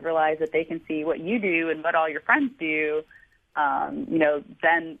and dad have realized that they can see what you do and what all your friends do,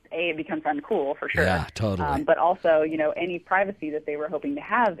 then it becomes uncool for sure. Yeah, totally. But also, any privacy that they were hoping to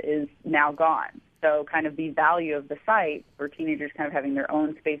have is now gone. So kind of the value of the site for teenagers kind of having their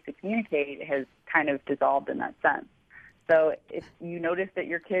own space to communicate has kind of dissolved in that sense. So if you notice that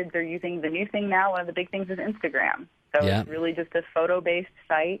your kids are using the new thing now, one of the big things is Instagram. So It's really just a photo-based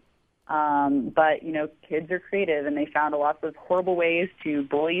site. But, kids are creative, and they found lots of horrible ways to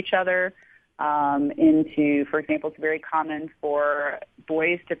bully each other into, for example, it's very common for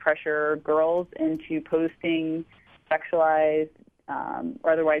boys to pressure girls into posting sexualized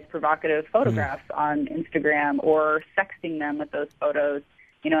or otherwise provocative photographs on Instagram or sexting them with those photos.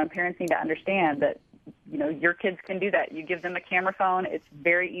 And parents need to understand that, your kids can do that. You give them a camera phone. It's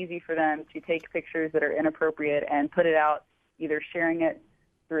very easy for them to take pictures that are inappropriate and put it out, either sharing it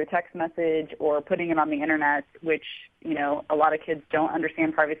through a text message or putting it on the internet, which, a lot of kids don't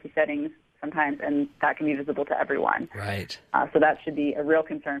understand privacy settings sometimes, and that can be visible to everyone. Right. So that should be a real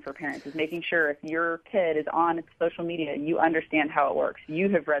concern for parents, is making sure if your kid is on social media, you understand how it works. You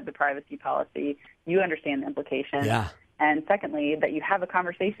have read the privacy policy. You understand the implications. Yeah. And secondly, that you have a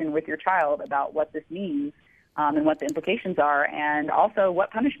conversation with your child about what this means and what the implications are, and also what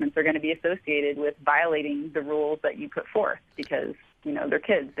punishments are going to be associated with violating the rules that you put forth, because, they're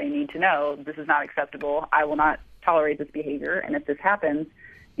kids. They need to know this is not acceptable. I will not tolerate this behavior, and if this happens,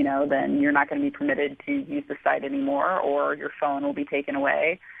 then you're not going to be permitted to use the site anymore, or your phone will be taken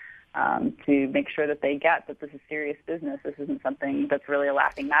away. to make sure that they get that this is serious business. This isn't something that's really a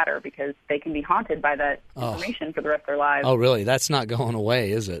laughing matter, because they can be haunted by that information for the rest of their lives. Oh, really? That's not going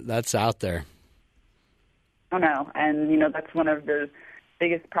away, is it? That's out there. Oh, no. And, that's one of the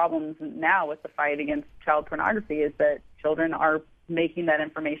biggest problems now with the fight against child pornography, is that children are making that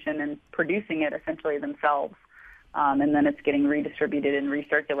information and producing it essentially themselves. And then it's getting redistributed and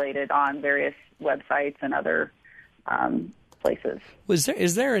recirculated on various websites and other places.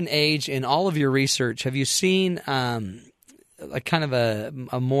 Is there an age in all of your research? Have you seen like kind of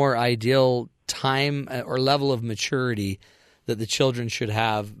a more ideal time or level of maturity that the children should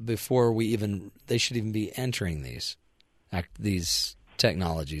have before they should even be entering these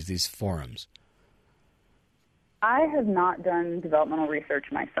technologies, these forums? I have not done developmental research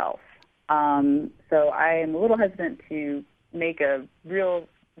myself, so I am a little hesitant to make a real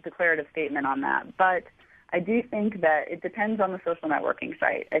declarative statement on that, but I do think that it depends on the social networking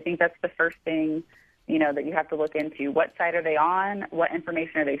site. I think that's the first thing, that you have to look into. What site are they on? What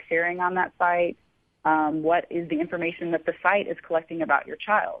information are they sharing on that site? What is the information that the site is collecting about your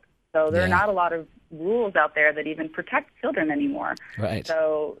child? So there are not a lot of rules out there that even protect children anymore. Right.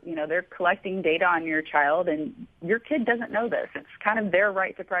 So, they're collecting data on your child, and your kid doesn't know this. It's kind of their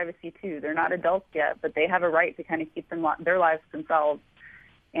right to privacy, too. They're not adults yet, but they have a right to kind of keep their lives to themselves.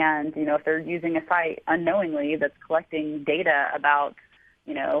 And, if they're using a site unknowingly that's collecting data about,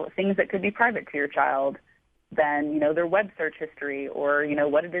 things that could be private to your child, then, their web search history or,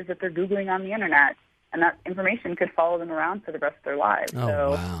 what it is that they're Googling on the Internet, and that information could follow them around for the rest of their lives.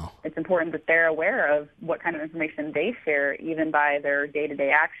 It's important that they're aware of what kind of information they share, even by their day-to-day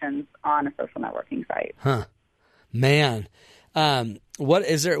actions on a social networking site. Huh. Man.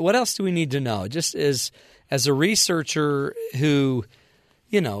 What else do we need to know? Just as a researcher who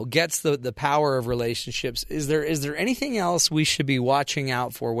gets the power of relationships, is there anything else we should be watching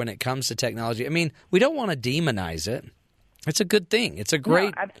out for when it comes to technology? I mean, we don't want to demonize it. It's a good thing. It's a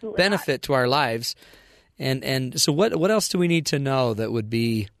great benefit to our lives. And so what else do we need to know that would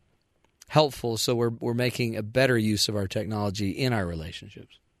be helpful so we're making a better use of our technology in our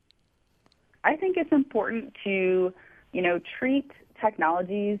relationships? I think it's important to, treat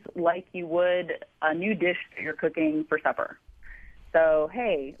technologies like you would a new dish that you're cooking for supper. So,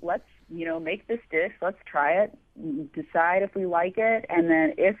 hey, let's, make this dish. Let's try it, decide if we like it, and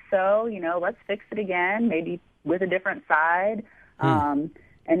then if so, let's fix it again, maybe with a different side.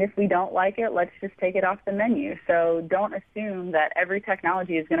 And if we don't like it, let's just take it off the menu. So don't assume that every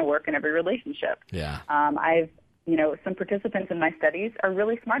technology is going to work in every relationship. Yeah. Some participants in my studies are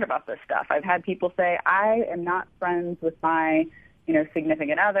really smart about this stuff. I've had people say, I am not friends with my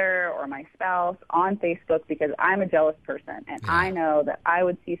significant other or my spouse on Facebook because I'm a jealous person, and I know that I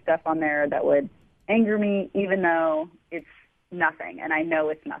would see stuff on there that would anger me, even though it's nothing, and I know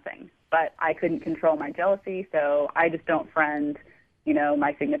it's nothing. But I couldn't control my jealousy, so I just don't friend,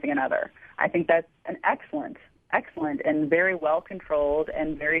 my significant other. I think that's an excellent and very well-controlled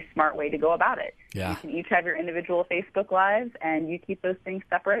and very smart way to go about it. Yeah. You can each have your individual Facebook lives, and you keep those things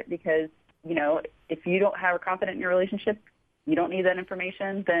separate because, if you don't have a confident in your relationship, you don't need that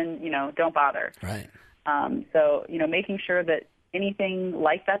information, then, don't bother. Right. So, making sure that anything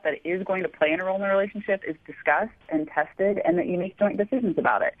like that is going to play a role in the relationship is discussed and tested, and that you make joint decisions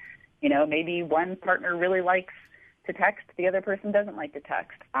about it. Maybe one partner really likes to text, the other person doesn't like to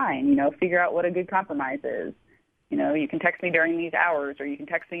text. Fine, figure out what a good compromise is. You can text me during these hours, or you can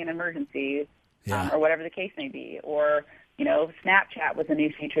text me in an emergency, or whatever the case may be. Or, Snapchat was a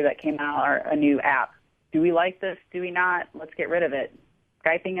new feature that came out, or a new app. Do we like this? Do we not? Let's get rid of it.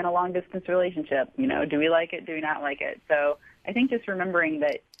 Skyping in a long-distance relationship, do we like it? Do we not like it? So I think just remembering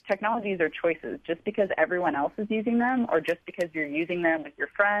that technologies are choices. Just because everyone else is using them, or just because you're using them with your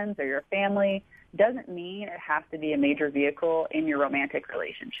friends or your family, doesn't mean it has to be a major vehicle in your romantic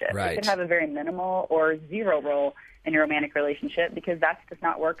relationship. Right. It could have a very minimal or zero role in your romantic relationship because that's just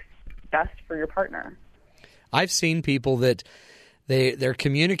not works best for your partner. I've seen people that their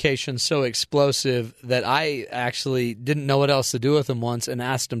communication's so explosive that I actually didn't know what else to do with them once and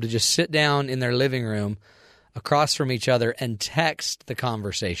asked them to just sit down in their living room across from each other and text the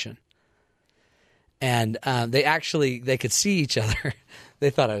conversation. And they could see each other. They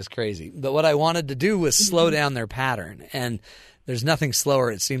thought I was crazy. But what I wanted to do was slow down their pattern. And there's nothing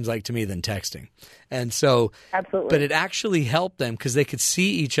slower, it seems like to me, than texting. And so, absolutely. But it actually helped them because they could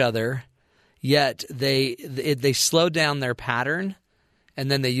see each other, yet they slowed down their pattern, and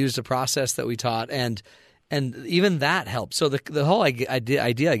then they used a process that we taught, and even that helped. So the whole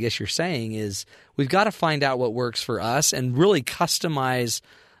idea, I guess you're saying, is we've got to find out what works for us and really customize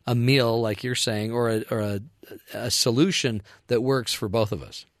a meal, like you're saying, or a solution that works for both of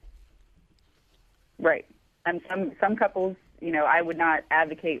us. Right. And some couples, I would not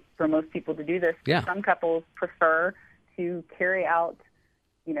advocate for most people to do this. Yeah. Some couples prefer to carry out,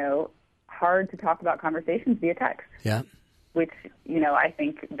 hard to talk about conversations via text. Yeah. Which, I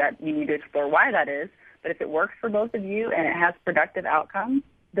think that you need to explore why that is. But if it works for both of you and it has productive outcomes,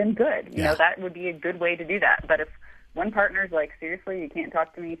 then good. You know, that would be a good way to do that. But if one partner's like, seriously, you can't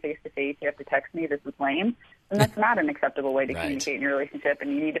talk to me face-to-face, you have to text me, this is lame, then that's not an acceptable way to communicate in your relationship, and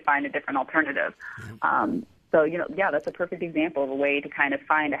you need to find a different alternative. So, that's a perfect example of a way to kind of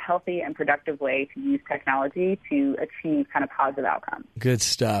find a healthy and productive way to use technology to achieve kind of positive outcomes. Good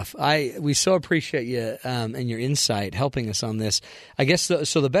stuff. We so appreciate you and your insight helping us on this. I guess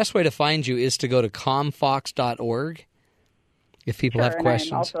so the best way to find you is to go to commfox.org if people have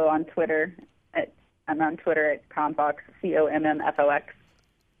questions. I'm also on Twitter. I'm on Twitter at Commfox, COMMFOX.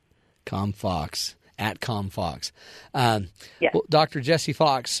 Commfox. At CommFox. Well, Dr. Jessie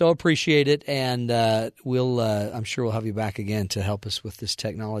Fox, so appreciate it, and I'm sure we'll have you back again to help us with this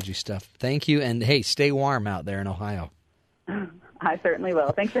technology stuff. Thank you, and hey, stay warm out there in Ohio. I certainly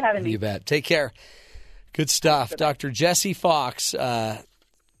will. Thanks for having me. You bet. Take care. Good stuff. Dr. Jessie Fox.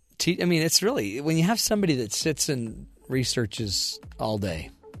 It's really, when you have somebody that sits and researches all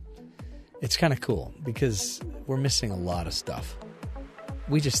day, it's kind of cool because we're missing a lot of stuff.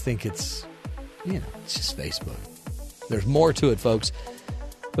 We just think it's just Facebook. There's more to it, folks.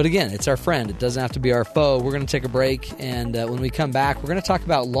 But again, it's our friend. It doesn't have to be our foe. We're going to take a break, and when we come back, we're going to talk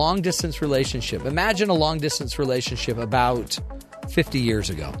about long-distance relationship. Imagine a long-distance relationship about 50 years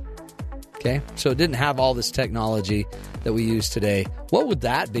ago. Okay? So it didn't have all this technology that we use today. What would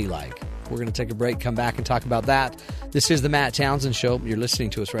that be like? We're going to take a break, come back, and talk about that. This is the Matt Townsend Show. You're listening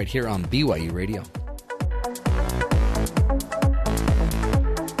to us right here on BYU Radio.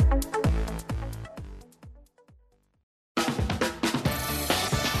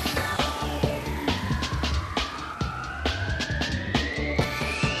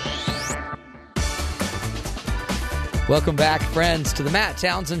 Welcome back, friends, to the Matt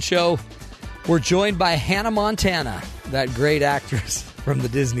Townsend Show. We're joined by Hannah Montana, that great actress from the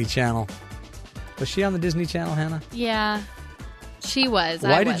Disney Channel. Was she on the Disney Channel, Hannah? Yeah, she was.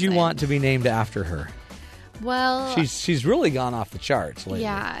 Why did you want to be named after her? Well, she's really gone off the charts lately.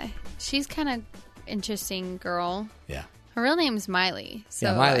 Yeah, she's kind of interesting girl. Yeah. Her real name's Miley. So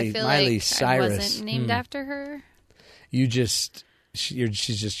yeah, Miley, I feel Miley like Cyrus. I wasn't named after her. She's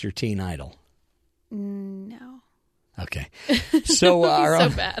just your teen idol. No. Okay. So,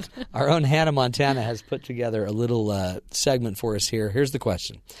 bad. Our own Hannah Montana has put together a little segment for us here. Here's the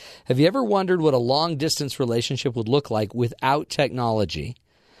question. Have you ever wondered what a long-distance relationship would look like without technology?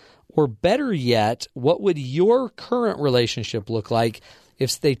 Or better yet, what would your current relationship look like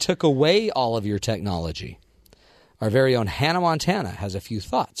if they took away all of your technology? Our very own Hannah Montana has a few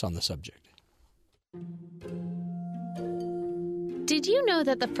thoughts on the subject. Did you know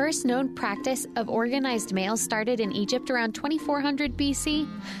that the first known practice of organized mail started in Egypt around 2400 BC?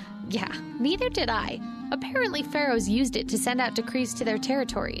 Yeah, neither did I. Apparently, pharaohs used it to send out decrees to their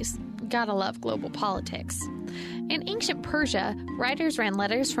territories. Gotta love global politics. In ancient Persia, riders ran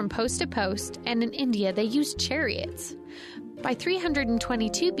letters from post to post, and in India, they used chariots. By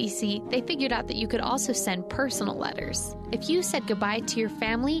 322 BC, they figured out that you could also send personal letters. If you said goodbye to your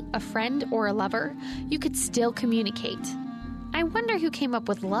family, a friend, or a lover, you could still communicate. I wonder who came up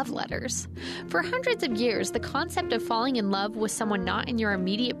with love letters. For hundreds of years, the concept of falling in love with someone not in your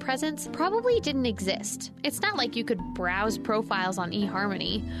immediate presence probably didn't exist. It's not like you could browse profiles on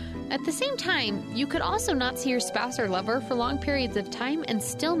eHarmony. At the same time, you could also not see your spouse or lover for long periods of time and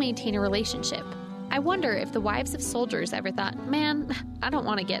still maintain a relationship. I wonder if the wives of soldiers ever thought, man, I don't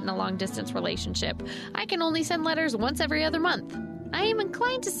want to get in a long-distance relationship. I can only send letters once every other month. I am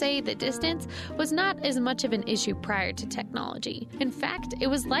inclined to say that distance was not as much of an issue prior to technology. In fact, it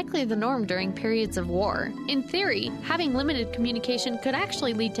was likely the norm during periods of war. In theory, having limited communication could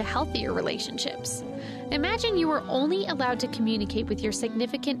actually lead to healthier relationships. Imagine you were only allowed to communicate with your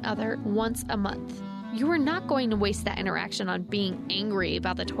significant other once a month. You are not going to waste that interaction on being angry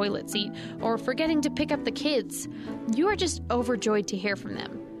about the toilet seat or forgetting to pick up the kids. You are just overjoyed to hear from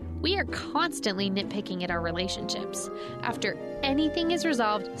them. We are constantly nitpicking at our relationships. After anything is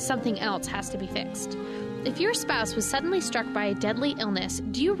resolved, something else has to be fixed. If your spouse was suddenly struck by a deadly illness,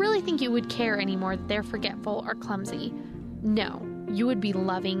 do you really think you would care anymore that they're forgetful or clumsy? No, you would be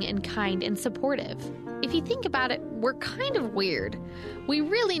loving and kind and supportive. If you think about it, we're kind of weird. We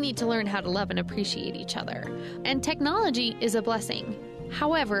really need to learn how to love and appreciate each other. And technology is a blessing.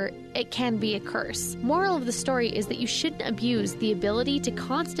 However, it can be a curse. Moral of the story is that you shouldn't abuse the ability to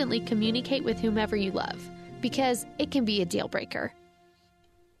constantly communicate with whomever you love, because it can be a deal breaker.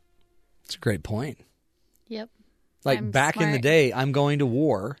 That's a great point. Yep. Like I'm back smart. in the day, I'm going to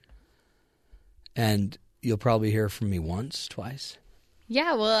war, and you'll probably hear from me once, twice.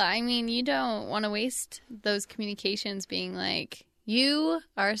 Yeah, well, I mean, you don't want to waste those communications being like, you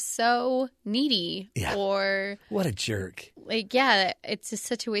are so needy. Yeah. Or what a jerk. Like, yeah, it's just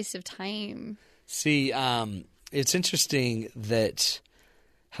such a waste of time. See, it's interesting that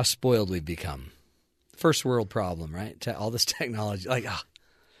how spoiled we've become. First world problem, right? All this technology. Like,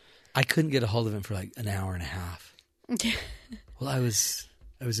 I couldn't get a hold of him for like an hour and a half. Well, I was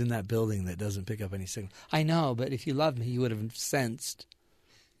in that building that doesn't pick up any signal. I know, but if you loved me, you would have sensed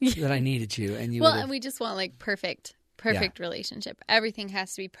that I needed you, and you. Well, and we just want like perfect relationship. Everything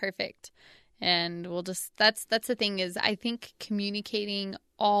has to be perfect, and we'll just that's the thing is I think communicating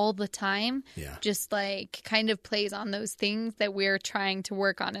all the time, just like kind of plays on those things that we're trying to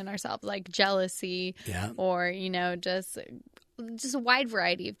work on in ourselves, like jealousy, or just a wide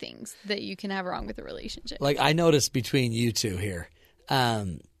variety of things that you can have wrong with a relationship. Like I noticed between you two here,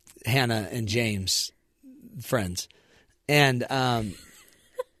 Hannah and James, friends, and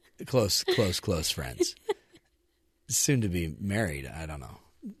close friends. Soon to be married, I don't know,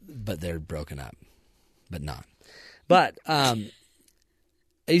 but they're broken up, but not. But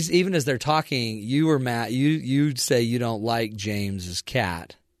even as they're talking, you were Matt. You say you don't like James's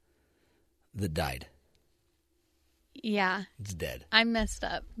cat that died. Yeah. It's dead. I'm messed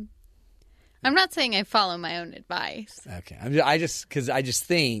up. I'm not saying I follow my own advice. Okay. I just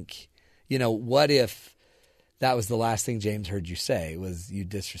think, what if that was the last thing James heard you say was you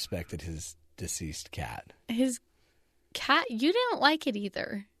disrespected his deceased cat? His cat, you didn't like it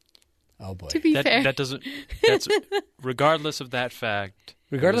either. Oh boy. To be fair. That's regardless of that fact.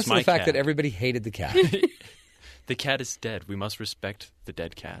 Regardless of the fact that everybody hated the cat. The cat is dead. We must respect the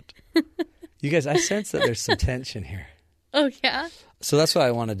dead cat. You guys, I sense that there's some tension here. Oh, yeah? So that's why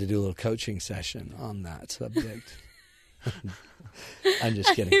I wanted to do a little coaching session on that subject. I'm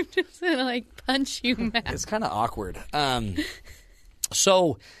just kidding. I'm just going to, punch you, Matt. It's kind of awkward.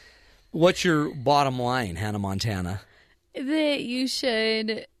 So what's your bottom line, Hannah Montana? That you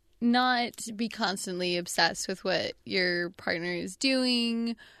should not be constantly obsessed with what your partner is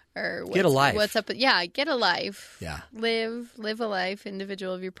doing or get a life. What's up? Yeah, get a life. Yeah. Live a life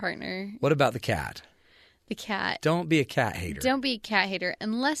individual of your partner. What about the cat? The cat. Don't be a cat hater. Don't be a cat hater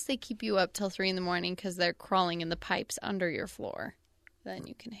unless they keep you up till 3 a.m. because they're crawling in the pipes under your floor. Then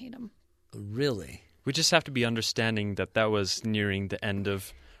you can hate them. Really? We just have to be understanding that was nearing the end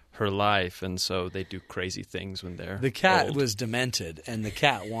of her life, and so they do crazy things when they're The cat old. was demented, and the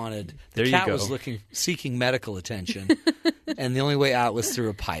cat wanted... There the you cat go. was seeking medical attention, and the only way out was through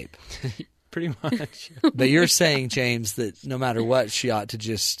a pipe. Pretty much. But you're saying, James, that no matter what, she ought to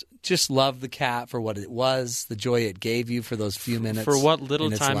just love the cat for what it was, the joy it gave you for those few minutes. For what little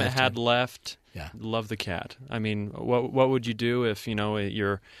in its time it lifetime. had left, Yeah. love the cat. I mean, what would you do if,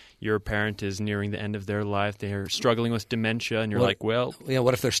 your parent is nearing the end of their life, they're struggling with dementia, and you're what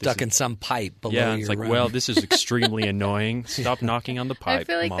if they're stuck in some pipe below your it's like, room? this is extremely annoying. Stop knocking on the pipe, I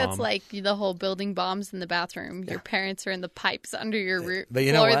feel like Mom. that's like the whole building bombs in the bathroom. Your parents are in the pipes under your roof. But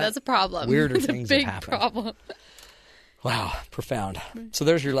you know what? That's a problem. Weirder it's things a big have happened. problem. Wow, profound. So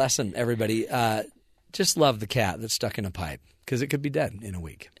there's your lesson, everybody. Just love the cat that's stuck in a pipe, because it could be dead in a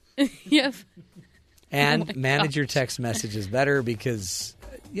week. Yep. And manage your text messages better because,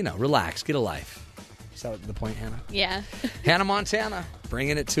 relax, get a life. Is that the point, Hannah? Yeah. Hannah Montana,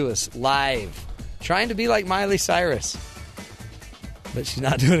 bringing it to us live. Trying to be like Miley Cyrus. But she's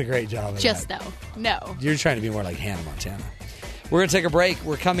not doing a great job of Just that. No. You're trying to be more like Hannah Montana. We're going to take a break.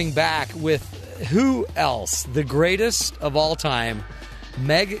 We're coming back with who else? The greatest of all time.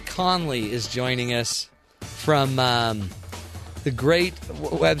 Meg Conley is joining us from the great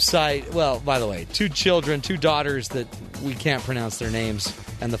website. Well, by the way, 2 daughters that we can't pronounce their names,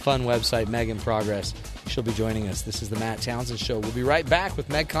 and the fun website, Meg in Progress. She'll be joining us. This is the Matt Townsend Show. We'll be right back with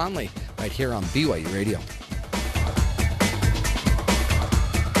Meg Conley right here on BYU Radio.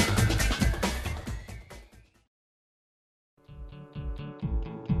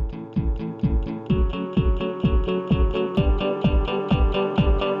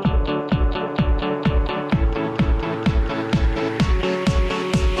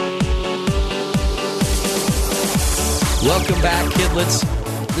 Welcome back,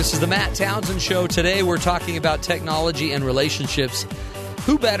 kidlets. This is the Matt Townsend Show. Today we're talking about technology and relationships.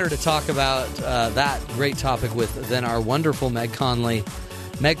 Who better to talk about that great topic with than our wonderful Meg Conley.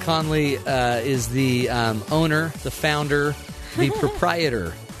 Meg Conley is the owner, the founder, the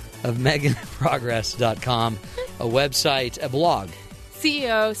proprietor of meganprogress.com, a website, a blog.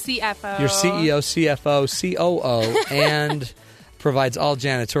 CEO, CFO. Your CEO, CFO, COO, and provides all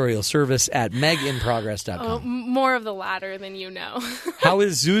janitorial service at meginprogress.com. Oh, more of the latter than you know. How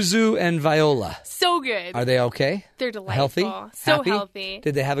is Zuzu and Viola? So good. Are they okay? They're delightful. Healthy? So Happy? healthy.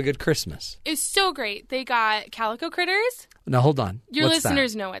 Did they have a good Christmas? It's so great. They got calico critters. No, hold on. Your What's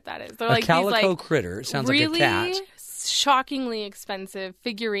listeners that? know what that is. They're a like calico these, like, critter. It sounds really like a cat. shockingly expensive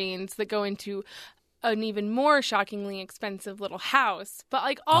figurines that go into an even more shockingly expensive little house, but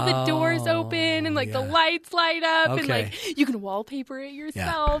like all the doors open and like the lights light up and like you can wallpaper it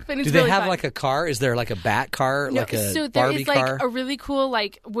yourself. And it's Do they really have fun. like a car? Is there like a bat car, No, like a so there Barbie is like car? a really cool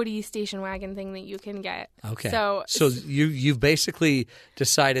like Woody station wagon thing that you can get. Okay, so you've basically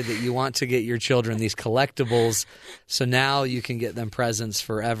decided that you want to get your children these collectibles, so now you can get them presents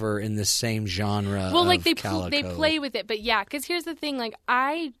forever in this same genre. Well, like they calico. play with it, but yeah, because here's the thing: like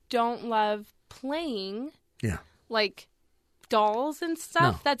I don't love playing. Yeah. Like dolls and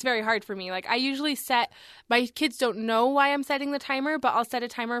stuff. No. That's very hard for me. Like I usually set my kids don't know why I'm setting the timer, but I'll set a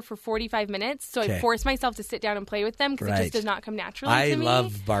timer for 45 minutes. So I force myself to sit down and play with them because it just does not come naturally to me. I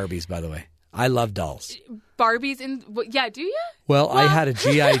love Barbies, by the way. I love dolls. Barbies do you? Well, I had a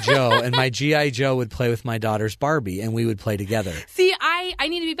G.I. Joe, and my G.I. Joe would play with my daughter's Barbie, and we would play together. See, I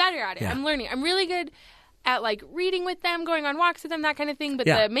need to be better at it. Yeah. I'm learning. I'm really good at like reading with them, going on walks with them, that kind of thing. But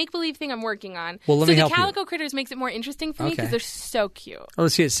the make-believe thing I'm working on. Well, let me help you. So the calico critters makes it more interesting for me because they're so cute. Oh,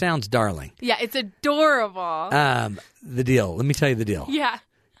 see, it sounds darling. Yeah, it's adorable. The deal. Let me tell you the deal. Yeah.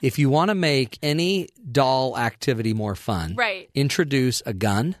 If you want to make any doll activity more fun, introduce a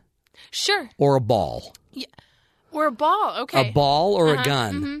gun. Sure. Or a ball. Yeah. Or a ball. Okay. A ball or a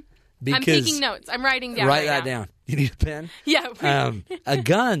gun. Mm-hmm. Because I'm taking notes. I'm writing down. Write that down. You need a pen? Yeah. A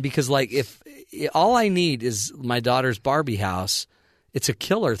gun, because like if all I need is my daughter's Barbie house, it's a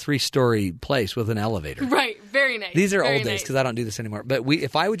killer 3-story place with an elevator. Right. Very nice. These are old days because I don't do this anymore. But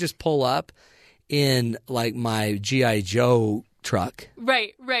if I would just pull up in like my G.I. Joe truck.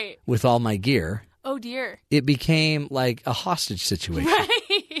 Right. With all my gear. Oh, dear. It became like a hostage situation.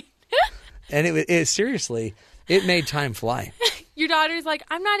 Right. And it seriously, it made time fly. Your daughter's like,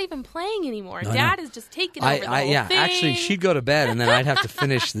 I'm not even playing anymore. Dad is just taking over the whole thing. Actually, she'd go to bed, and then I'd have to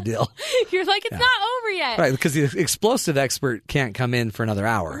finish the deal. You're like, it's not over yet. Right, because the explosive expert can't come in for another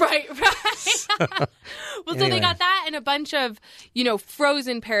hour. Right. Well, so they got that and a bunch of,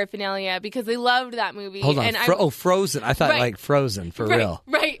 Frozen paraphernalia because they loved that movie. Hold on. And Frozen. I thought like Frozen, for real.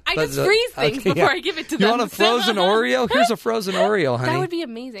 Right. I just freeze things before I give it to them. You want a frozen Oreo? Here's a frozen Oreo, honey. That would be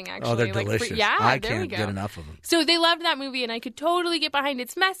amazing, actually. Oh, they're delicious. I can't get enough of them. So they loved that movie, and I could totally get behind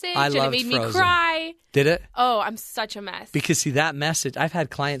its message, and it made Frozen. Me cry. Did it? Oh, I'm such a mess. Because, see, that message, I've had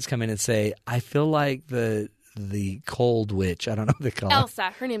clients come in and say, I feel like the cold witch. I don't know what they call her.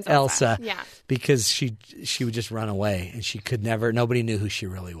 Elsa. Her name's Elsa. Yeah. Because she would just run away, and she could never, nobody knew who she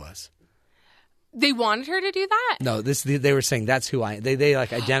really was. They wanted her to do that? No, they were saying that's who they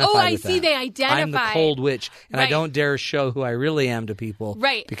like identify with. Oh, I see. That. They identify. I'm the cold witch, and I don't dare show who I really am to people,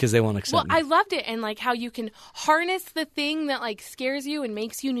 right? Because they won't accept me. Well, I loved it, and like how you can harness the thing that like scares you and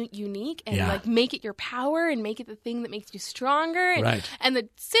makes you unique, and like make it your power and make it the thing that makes you stronger. And, right. And the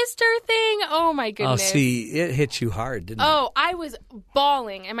sister thing. Oh my goodness. Oh, see, it hit you hard, didn't it? Oh, I was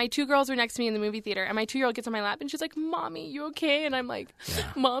bawling, and my 2 girls were next to me in the movie theater, and my 2-year-old gets on my lap, and she's like, "Mommy, you okay?" And I'm like,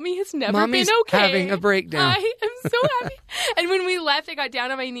 "Mommy has never been okay. Having a breakdown." I am so happy. And when we left, I got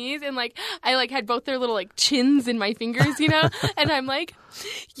down on my knees and like I like had both their little like chins in my fingers, and I'm like,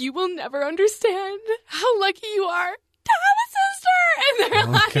 "You will never understand how lucky you are to have a sister." And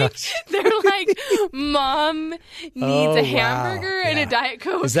they're like, "Mom needs a hamburger and a Diet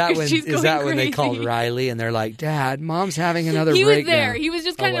Coke." Is that when they called Riley and they're like, "Dad, Mom's having another breakdown"? He was there. He was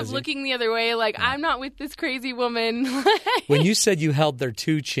just kind of looking the other way, like, "I'm not with this crazy woman." When you said you held their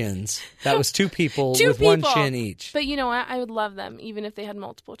 2 chins, that was 2 people with 1 chin each. But you know what? I would love them even if they had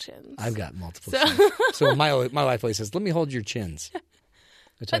multiple chins. I've got multiple chins. So my wife always says, "Let me hold your chins."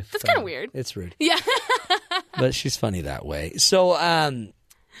 That's kind of weird. It's rude. Yeah. But she's funny that way. So,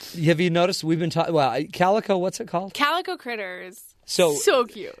 have you noticed we've been talking? Well, Calico, what's it called? Calico Critters. So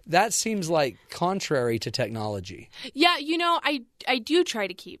cute. That seems like contrary to technology. Yeah, I do try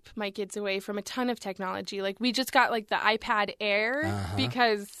to keep my kids away from a ton of technology. Like we just got like the iPad Air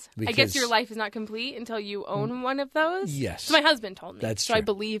because I guess your life is not complete until you own one of those. Yes. So my husband told me. That's so true. I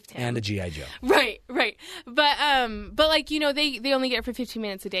believed him. And a G.I. Joe. Right. But like, they only get it for 15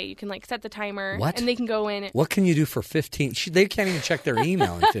 minutes a day. You can like set the timer. What? And they can go in. What can you do for 15? They can't even check their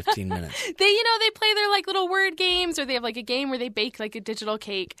email in 15 minutes. They play their like little word games, or they have like a game where they bake like a digital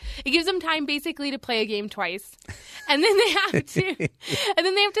cake. It gives them time basically to play a game twice. And then they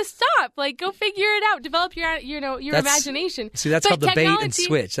have to stop. Like, go figure it out. Develop your imagination. See, that's called the bait and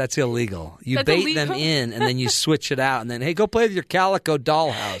switch. That's illegal. You bait illegal. Them in, and then you switch it out, and then, hey, go play with your calico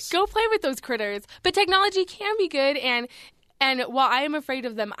dollhouse. Go play with those critters. But technology can be good, and while I am afraid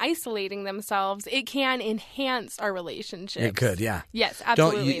of them isolating themselves, it can enhance our relationships. It could, yeah. Yes,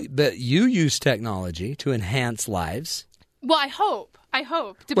 absolutely. But you use technology to enhance lives. Well, I hope,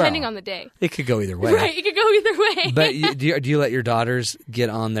 depending on the day. It could go either way. Right, it could go either way. But do you let your daughters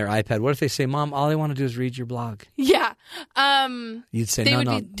get on their iPad? What if they say, Mom, all I want to do is read your blog? Yeah. You'd say, they would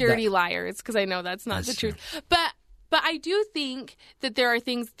be dirty liars, because I know that's not the truth. But I do think that there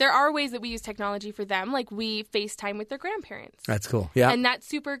are ways that we use technology for them, like we FaceTime with their grandparents. That's cool. Yeah. And that's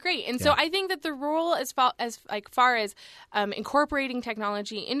super great. And so I think that the rule as far as incorporating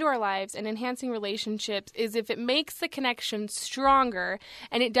technology into our lives and enhancing relationships is if it makes the connection stronger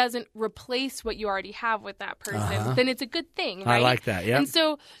and it doesn't replace what you already have with that person, then it's a good thing, right? I like that, yeah. And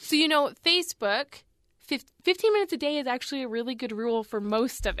so Facebook, 15 minutes a day is actually a really good rule for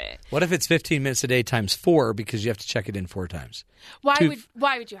most of it. What if it's 15 minutes a day times 4 because you have to check it in 4 times? Why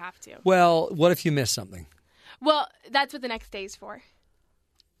would you have to? Well, what if you miss something? Well, that's what the next day is for,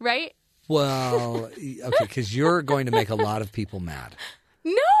 right? Well, okay, because you're going to make a lot of people mad.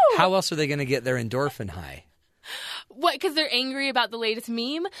 No! How else are they going to get their endorphin high? What, because they're angry about the latest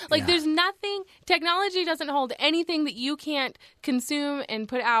meme? There's nothing, technology doesn't hold anything that you can't consume and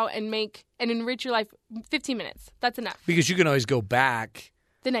put out and make and enrich your life. 15 minutes. That's enough. Because you can always go back.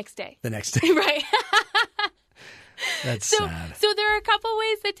 The next day. Right. That's sad. So there are a couple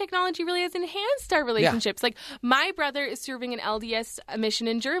ways that technology really has enhanced our relationships. Yeah. Like my brother is serving an LDS mission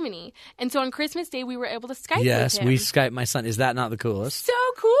in Germany. And so on Christmas Day, we were able to Skype with him. Yes, we Skyped my son. Is that not the coolest? So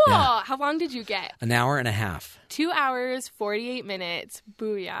cool. Yeah. How long did you get? An hour and a half. 2 hours, 48 minutes.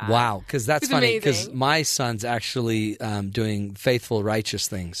 Booyah. Wow. Because that's funny because my son's actually doing faithful, righteous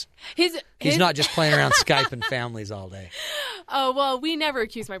things. He's not just playing around Skype and families all day. Oh, well, we never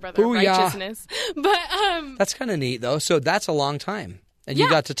accuse my brother of righteousness. But that's kind of neat, though. So that's a long time. And you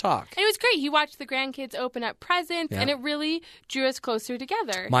got to talk. And it was great. He watched the grandkids open up presents, and it really drew us closer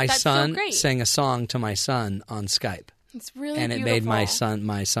together. My son sang a song to my son on Skype. It's really beautiful. And it made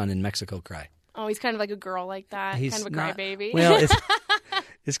my son in Mexico cry. Oh, he's kind of like a girl like that. He's kind of a crybaby. Well,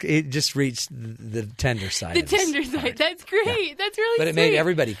 it just reached the tender side. The tender side. Heart. That's great. Yeah. That's really sweet. But it made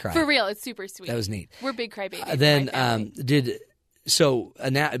everybody cry. For real. It's super sweet. That was neat. We're big crybabies. Then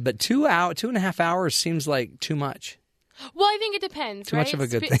but 2.5 hours seems like too much. Well, I think it depends, Too much of a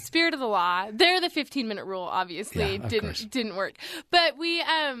good thing. Spirit of the law. They're the 15-minute rule, obviously. Didn't work. But we,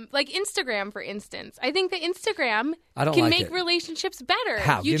 like Instagram, for instance. I think that Instagram can make relationships better.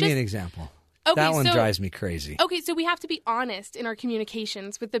 How? Give me an example. Okay, that one drives me crazy. Okay, so we have to be honest in our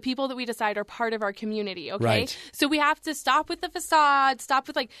communications with the people that we decide are part of our community, okay? Right. So we have to stop with the facade, stop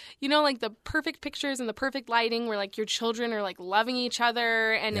with the perfect pictures and the perfect lighting where your children are loving each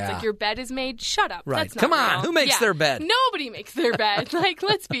other and it's like your bed is made. Shut up. Right. That's not Come on, real. who makes their bed? Nobody makes their bed.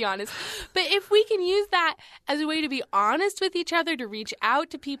 Let's be honest. But if we can use that as a way to be honest with each other, to reach out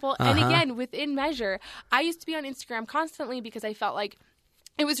to people, and again, within measure, I used to be on Instagram constantly because I felt like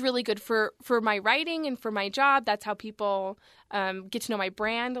it was really good for my writing and for my job. That's how people get to know my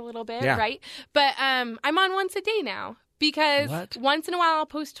brand a little bit, right? But I'm on once a day now because once in a while I'll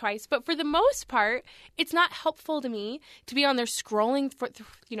post twice. But for the most part, it's not helpful to me to be on there scrolling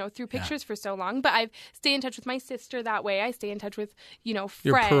through pictures for so long. But I stay in touch with my sister that way. I stay in touch with, friends.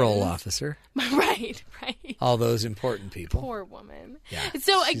 Your parole officer. Right. All those important people. Poor woman. Yeah,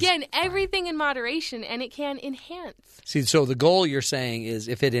 so again, everything in moderation, and it can enhance. See, so the goal you're saying is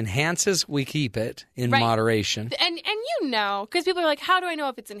if it enhances, we keep it in moderation. And because people are like, how do I know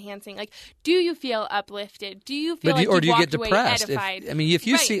if it's enhancing? Do you feel uplifted? Do you feel or do you get depressed? Edified? If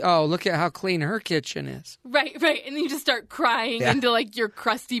you see, look at how clean her kitchen is. Right. And then you just start crying into your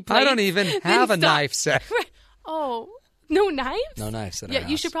crusty plate. I don't even have a knife set. Right. Oh, no knives? No knives at our house.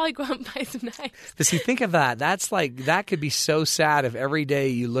 You should probably go out and buy some knives. But see, think of that. That's that could be so sad if every day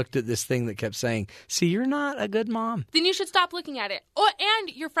you looked at this thing that kept saying, see, you're not a good mom. Then you should stop looking at it. Oh,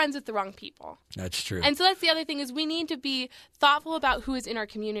 and you're friends with the wrong people. That's true. And so that's the other thing is we need to be thoughtful about who is in our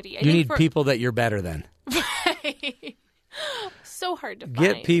community. You need people that you're better than. Right. So hard to find.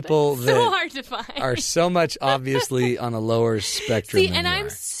 Get people that so hard to find. Are so much obviously on a lower spectrum. See, and I'm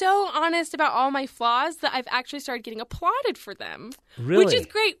so honest about all my flaws that I've actually started getting applauded for them. Really? Which is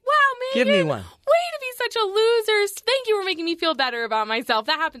great. Wow, Megan. Give me one. Way to be such a loser. Thank you for making me feel better about myself.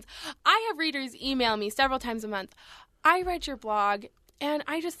 That happens. I have readers email me several times a month. I read your blog. And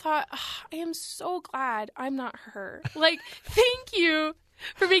I just thought, I am so glad I'm not her. Thank you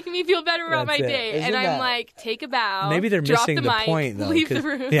for making me feel better about my day. And I'm like, take a bow. Maybe they're missing the point, though. Leave the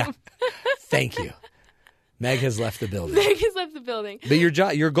room. Yeah. Thank you. Meg has left the building. Meg has left the building. But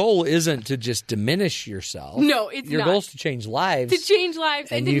your goal isn't to just diminish yourself. No, it's not. Your goal is to change lives. To change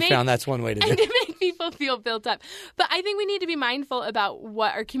lives. And you found that's one way to do it. And to make people feel built up. But I think we need to be mindful about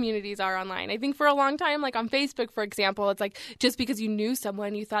what our communities are online. I think for a long time, like on Facebook, for example, it's like just because you knew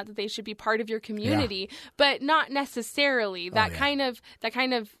someone, you thought that they should be part of your community, but not necessarily. That kind of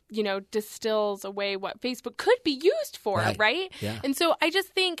distills away what Facebook could be used for, right? Yeah. And so I just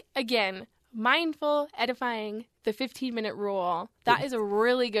think, again, mindful, edifying, the 15-minute rule. That is a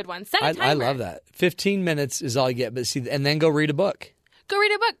really good one. Set a timer. I love that. 15 minutes is all you get, but see, and then go read a book. Go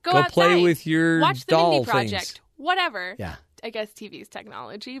read a book. Go outside. Play with your Watch the doll Mindy Project. Things. Whatever. Yeah. I guess TV's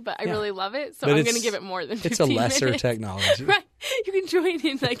technology, but I really love it, so I'm going to give it more than 15 minutes. It's a lesser technology. Right. You can join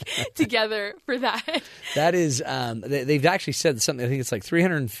in together for that. That is, they've actually said something, I think it's like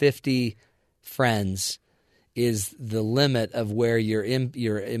 350 friends is the limit of where your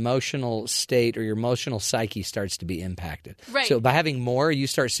emotional state or your emotional psyche starts to be impacted. Right. So by having more, you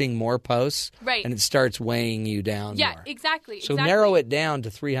start seeing more posts, right, and it starts weighing you down more. Yeah, exactly. So narrow it down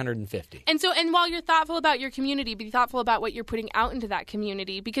to 350. And while you're thoughtful about your community, be thoughtful about what you're putting out into that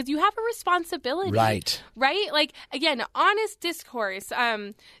community because you have a responsibility. Right. Right? Like, again, honest discourse,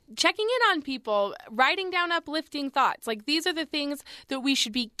 checking in on people, writing down uplifting thoughts. Like, these are the things that we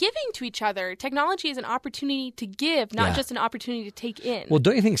should be giving to each other. Technology is an opportunity to give, not just an opportunity to take in. Well,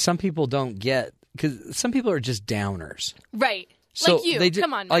 don't you think some people don't get, because some people are just downers. Right. So like you.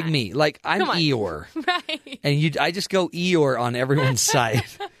 Come on, Matt. Like me. Like, I'm Eeyore. Right. And I just go Eeyore on everyone's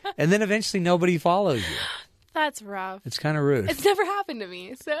site. And then eventually nobody follows you. That's rough. It's kind of rude. It's never happened to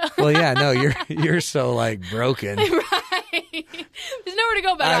me. So. Well, yeah, no, you're so like broken. Right. There's nowhere to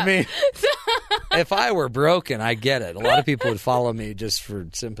go but up. I mean, if I were broken, I get it. A lot of people would follow me just for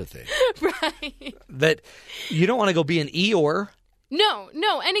sympathy. Right. That you don't want to go be an Eeyore. No.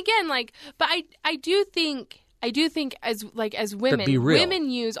 And again, but I do think as women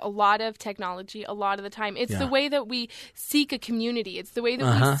use a lot of technology a lot of the time. It's the way that we seek a community. It's the way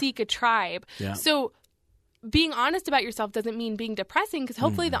that we seek a tribe. Yeah. So being honest about yourself doesn't mean being depressing because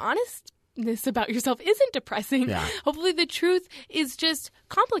hopefully the honestness about yourself isn't depressing. Yeah. Hopefully the truth is just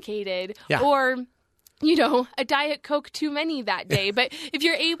complicated or, a Diet Coke too many that day. But if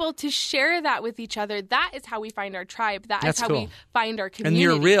you're able to share that with each other, that is how we find our tribe. That's how we find our community. And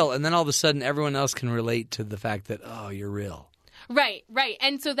you're real. And then all of a sudden everyone else can relate to the fact that, oh, you're real. Right.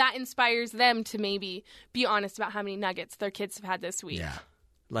 And so that inspires them to maybe be honest about how many nuggets their kids have had this week. Yeah.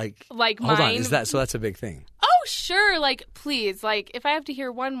 Like mine. Hold on, so that's a big thing. Oh, sure. Please. If I have to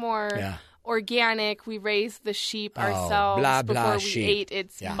hear one more organic, we raised the sheep ourselves before we ate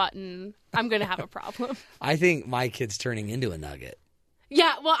its mutton, I'm going to have a problem. I think my kid's turning into a nugget.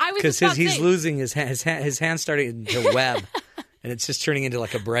 Yeah, well, I was because he's losing his hand's starting to web, and it's just turning into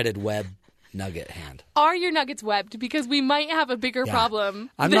like a breaded web nugget hand. Are your nuggets webbed? Because we might have a bigger problem.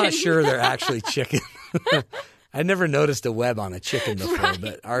 I'm not sure they're actually chicken. I never noticed a web on a chicken before,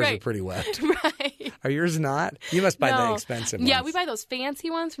 but ours are pretty webbed. Right. Are yours not? You must buy the expensive ones. Yeah, we buy those fancy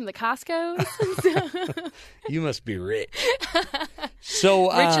ones from the Costco. You must be rich. So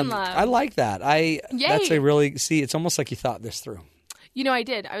rich in love. I like that. That's it's almost like you thought this through. I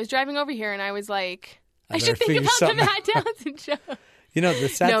did. I was driving over here and I was like, I should think about the Matt Townsend show. The sad thing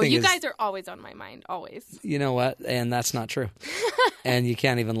is... No, you guys are always on my mind, always. You know what? And that's not true. And you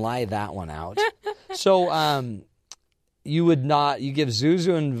can't even lie that one out. So you give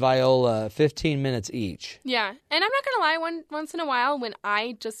Zuzu and Viola 15 minutes each. Yeah. And I'm not going to lie, once in a while when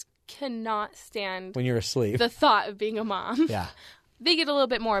I just cannot stand... When you're asleep. The thought of being a mom. Yeah. They get a little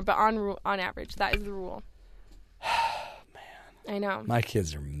bit more, but on average, that is the rule. I know. My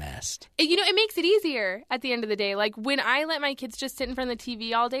kids are messed. It makes it easier at the end of the day. Like, when I let my kids just sit in front of the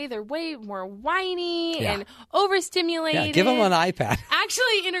TV all day, they're way more whiny and overstimulated. Yeah, give them an iPad.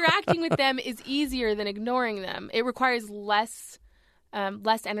 Actually, interacting with them is easier than ignoring them. It requires less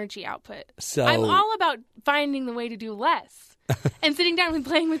energy output. So I'm all about finding the way to do less. And sitting down and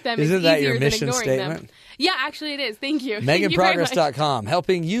playing with them is easier that your than mission ignoring statement? them. Yeah, actually it is. Thank you. MeganProgress.com,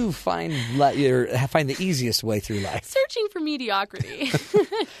 helping you find the easiest way through life. Searching for mediocrity.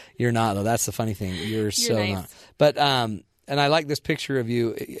 You're not, though. That's the funny thing. You're so nice. not. But and I like this picture of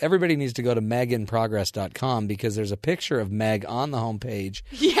you. Everybody needs to go to MeganProgress.com because there's a picture of Meg on the homepage.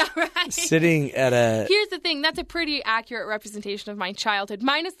 Yeah, right. Sitting at a... Here's the thing. That's a pretty accurate representation of my childhood,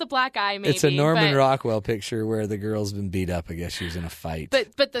 minus the black eye, maybe. It's a Norman Rockwell picture where the girl's been beat up. I guess she was in a fight.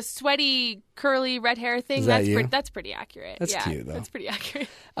 But the sweaty, curly, red hair thing, that's pretty accurate. That's cute, though. That's pretty accurate.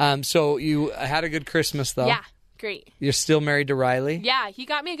 So you had a good Christmas, though? Yeah. great. You're still married to Riley? Yeah, he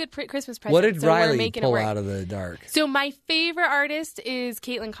got me a good Christmas present. What did Riley we're making pull out of the dark? So my favorite artist is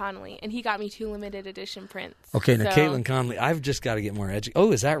Caitlin Connolly, and he got me 2 limited edition prints. Okay, now Caitlin Connolly, I've just got to get more educated.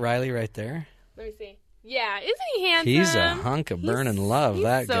 Oh, is that Riley right there? Let me see. Yeah, isn't he handsome? He's a hunk of burning love,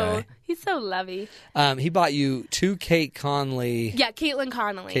 that guy. He's so lovey. He bought you 2 Kate Conley. Yeah, Caitlin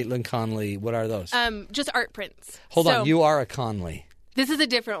Connolly. Caitlin Conley. What are those? Just art prints. Hold on, you are a Conley. This is a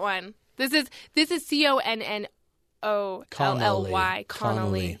different one. This is CONNOLLY.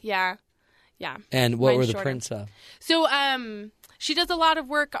 Connolly. Yeah. And what were the prints of? So, she does a lot of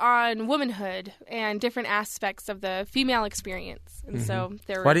work on womanhood and different aspects of the female experience, and so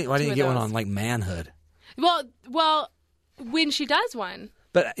there. Why didn't you get one on like manhood? Well, when she does one.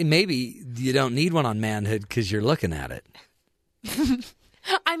 But maybe you don't need one on manhood because you're looking at it.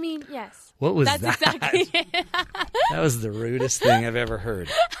 I mean, yes. What was That's that? Exactly it. That was the rudest thing I've ever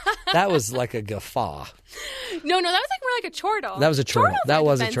heard. That was like a guffaw. No, that was like more like a chortle. That was a chortle. That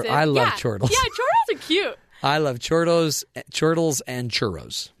was defensive. a chortle. I love chortles. Yeah, chortles are cute. I love chortles and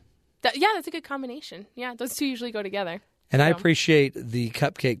churros. That's a good combination. Yeah, those two usually go together. And I appreciate the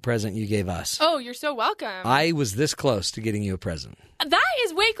cupcake present you gave us. Oh, you're so welcome. I was this close to getting you a present. That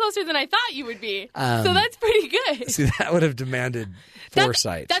is way closer than I thought you would be. So that's pretty good. See, that would have demanded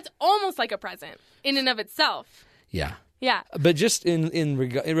foresight. That's almost like a present in and of itself. Yeah. Yeah. But just in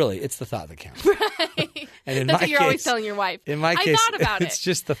regard, really, it's the thought that counts. Right. And in that's my what you're case, always telling your wife. In my I case, thought about it's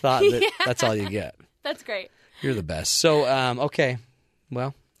just the thought that that's all you get. That's great. You're the best. So, okay.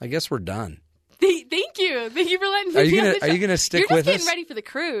 Well, I guess we're done. Thank you. Thank you for letting me be on the show. Are you going to stick with us? You're just getting ready for the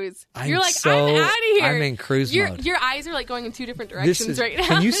cruise. You're like, I'm out of here. I'm in cruise mode. Your eyes are like going in 2 different directions right now.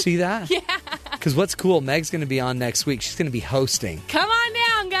 Can you see that? Yeah. Because what's cool, Meg's going to be on next week. She's going to be hosting. Come on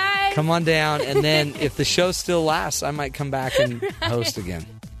down, guys. Come on down. And then if the show still lasts, I might come back and host again.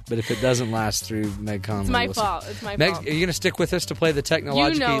 But if it doesn't last through Meg Conley, it's my fault. It's my Meg, fault. are you going to stick with us to play the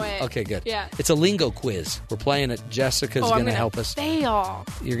technological? You know it. Okay, good. Yeah. It's a lingo quiz. We're playing it. Jessica's going to help us. Fail.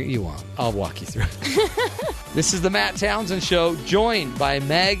 You won't. I'll walk you through. This is the Matt Townsend Show, joined by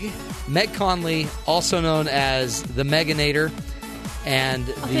Meg Conley, also known as the Meganator, and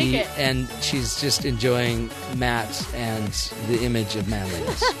she's just enjoying Matt and the image of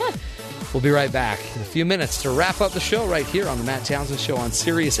manliness. We'll be right back in a few minutes to wrap up the show right here on the Matt Townsend Show on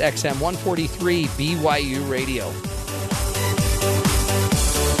Sirius XM 143 BYU Radio.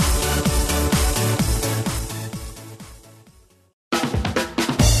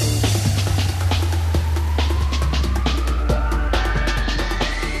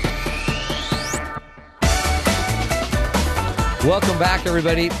 Welcome back,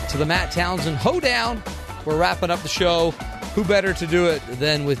 everybody, to the Matt Townsend Hoedown. We're wrapping up the show. Who better to do it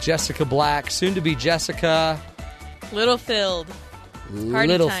than with Jessica Black, soon to be Jessica Littlefield.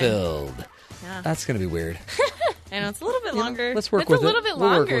 Yeah. That's going to be weird. I know, it's a little bit longer. Let's work with it. It's a little bit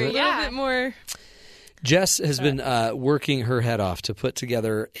longer, A little bit more. Jess has been working her head off to put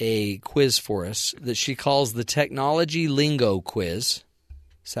together a quiz for us that she calls the Technology Lingo Quiz.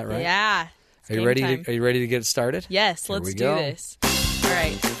 Is that right? Yeah. Are you ready to get it started? Yes, let's do this. All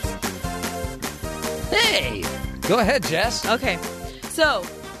right. Hey! Go ahead, Jess. Okay. So,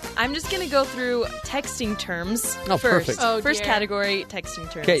 I'm just going to go through texting terms first. Perfect. First category, texting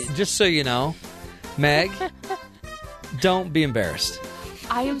terms. Okay, just so you know, Meg, don't be embarrassed.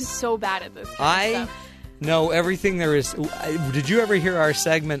 I am so bad at this kind of stuff. Know everything there is. Did you ever hear our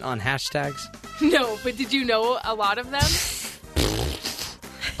segment on hashtags? No, but did you know a lot of them?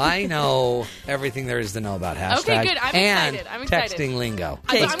 I know everything there is to know about hashtags. Okay, good. I'm excited. Texting lingo.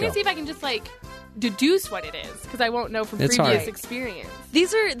 Okay, I'm going to see if I can just deduce what it is, because I won't know from previous experience.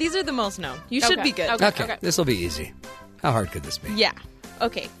 These are the most known. You should be good. Okay. This will be easy. How hard could this be? Yeah.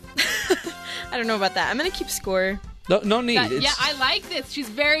 Okay. I don't know about that. I'm going to keep score. No need. I like this. She's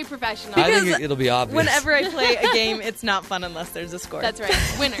very professional. I think it'll be obvious. Whenever I play a game, it's not fun unless there's a score. That's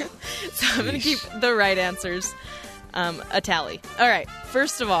right. Winner. So I'm going to keep the right answers. A tally. All right.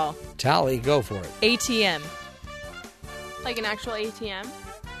 First of all. Tally. Go for it. ATM. Like an actual ATM?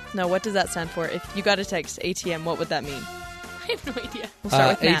 No, what does that stand for? If you got a text ATM, what would that mean? I have no idea. We'll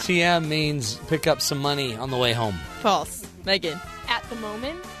start with Matt. ATM means pick up some money on the way home. False. Megan. At the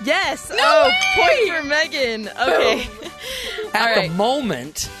moment? Yes. No way! Point for Megan. Okay. At the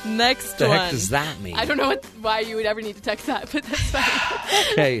moment. Next the one. Heck does that mean? I don't know why you would ever need to text that, but that's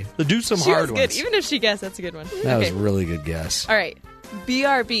fine. Okay, do some hard ones. Good. Even if she guessed, that's a good one. That was a really good guess. All right.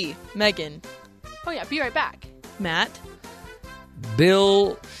 BRB. Megan. Oh yeah, be right back. Matt.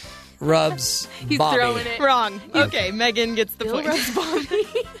 Bill rubs He's Bobby. Throwing it. Wrong. Okay, Megan gets the point. Rubs Bobby.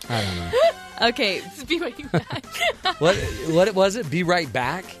 I don't know. Okay. Just be right back. What was it? Be right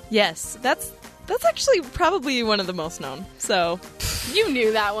back? Yes. That's That's actually probably one of the most known. So you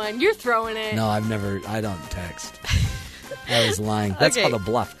knew that one. You're throwing it. No, I don't text. I was lying. That's called a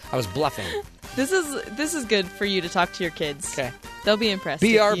bluff. I was bluffing. This is good for you to talk to your kids. Okay. They'll be impressed.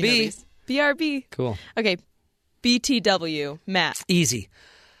 BRB. BRB. Cool. Okay. BTW. Matt. Easy.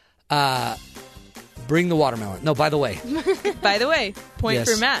 Bring the watermelon. No, by the way. By the way, point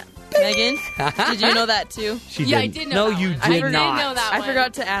for Matt. Megan, did you know that too? She didn't. I did know that you one. did I not. didn't know that one. I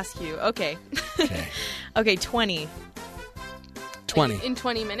forgot to ask you. Okay. Okay, 20. 20. Like in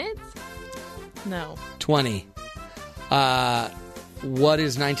 20 minutes? No. 20. What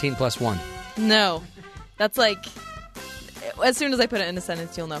is 19 plus 1? No. That's like, as soon as I put it in a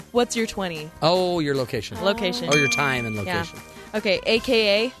sentence, you'll know. What's your 20? Oh, your location. Location. Oh, your time and location. Yeah. Okay,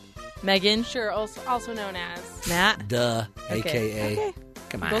 AKA, Megan. Sure, also known as. Matt. Duh, AKA. Okay.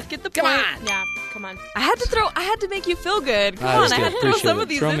 Come on. Both get the Come point. on. Yeah, come on. I had to make you feel good. Come on, I had to throw Appreciate some it. of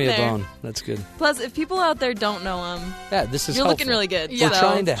these Throw in me there. a bone. That's good. Plus, if people out there don't know them, Yeah, this is you're helpful. looking really good. We're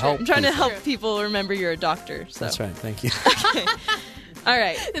trying to help. I'm trying to people. help people remember you're a doctor. So. That's right. Thank you. Okay. All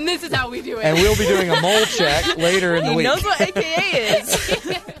right. And this is how we do it. And we'll be doing a mole check later in the He week. knows what AKA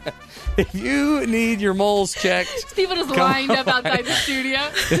is. If you need your moles checked, People just lined up outside the studio.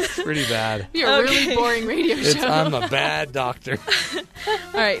 it's pretty bad. You're a really boring radio show. I'm a bad doctor. All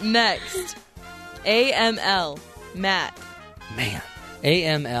right, next. AML. Matt. Man.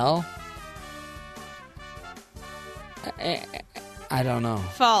 AML? I don't know.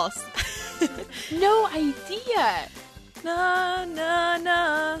 False. No idea.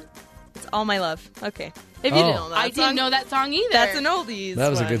 Na. It's All My Love. Okay. If you didn't know that I didn't know that song either. That's an oldies. That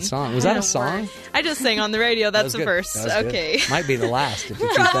was a one. good song. Was that a song? I just sang on the radio. That's the good. first. That was good. Okay. Might be the last if you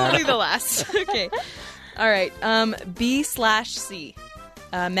keep Probably that. the last. Okay. All right. B/C.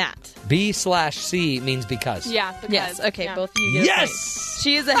 Matt. B/C means because. Yeah, because. Yes. Okay. Yeah. Both of you get a Yes! point.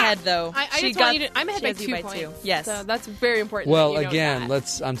 She is ahead though. I she just want you to, I'm ahead by 2 points. Two. Yes. So that's very important. Well, that you know again,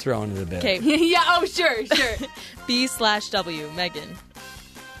 that. I'm throwing it a bit. Okay. Yeah, oh, sure. B/W. Megan.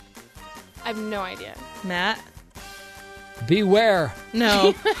 I have no idea. Matt. Beware.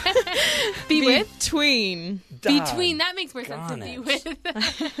 No. Be with? Between. Between. That makes more sense than be with.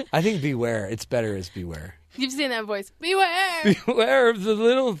 I think beware. It's better as beware. You've seen that voice. Beware. Beware of the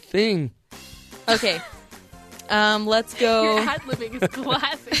little thing. Okay. Let's go. Your ad-libbing is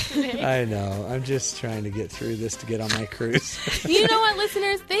classic today. I know. I'm just trying to get through this to get on my cruise. You know what,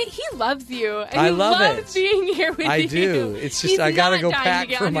 listeners? He loves you. And I he love loves being here with you. I do. It's just He's I gotta not go dying pack to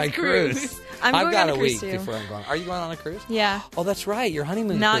get for on my his cruise. I'm I've going got on a cruise week too. before I'm going. Are you going on a cruise? Yeah. Oh, that's right. Your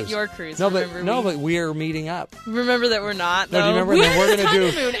honeymoon Not cruise. your cruise. No, remember but we're meeting up. Remember that we're not. No, do you though? remember that we're going to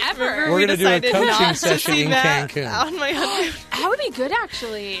do? Honeymoon ever. Remember We're we gonna do a decided coaching not to session see in that Cancun. on my honeymoon. That would be good,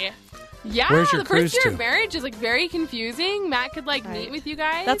 actually. Yeah, Where's your the cruise first year to? of marriage is like very confusing. Matt could like Right. meet with you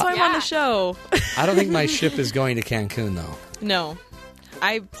guys. That's why I'm on Yeah. the show. I don't think my ship is going to Cancun though. No.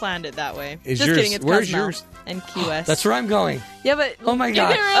 I planned it that way. Is Just yours- kidding. It's where's Cozumel yours? and Key West. That's where I'm going. Yeah, but Oh my Is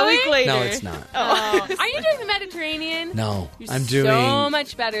god. it really? a week later. No, it's not. Oh. Are you doing the Mediterranean? No, You're I'm so doing.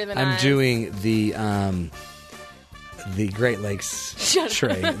 much better than I'm us. doing the Great Lakes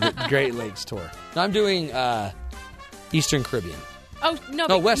the Great Lakes tour. No, I'm doing Eastern Caribbean. Oh no,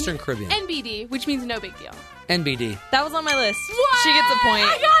 No, big- Western Caribbean. NBD, which means no big deal. NBD. That was on my list. What? She gets a point.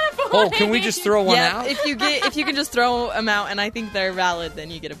 I got a Oh, point. can we just throw one Yeah, out? if you can just throw them out and I think they're valid, then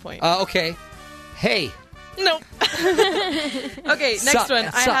you get a point. Okay. Hey. Nope. Okay, next Suck. one.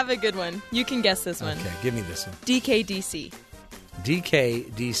 I Suck. have a good one. You can guess this one. Okay, give me this one. DKDC.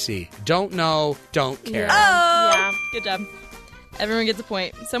 DKDC. Don't know, don't care. Oh! Yeah. Good job. Everyone gets a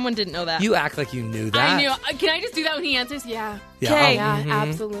point. Someone didn't know that. You act like you knew that. I knew. Can I just do that when he answers? Yeah. Yeah. Okay. Yeah, mhm.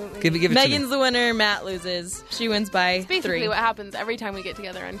 absolutely. Give it Megan's to me. the winner. Matt loses. She wins by Basically 3. what happens every time we get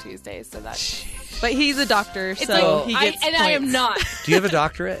together on Tuesdays. So that's But he's a doctor, it's so like he gets and points. I am not. Do you have a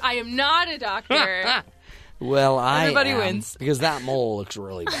doctorate? I am not a doctor. Well, I Everybody am, wins. because that mole looks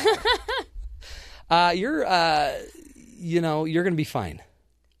really bad. You're going to be fine.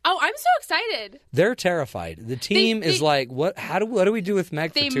 Oh, I'm so excited. They're terrified. The team is like, what? What do we do with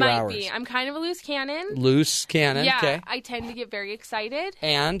Meg They for 2 might hours? be. I'm kind of a loose cannon. Loose cannon. Yeah, Okay. I tend to get very excited.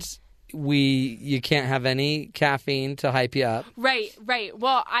 And you can't have any caffeine to hype you up. Right.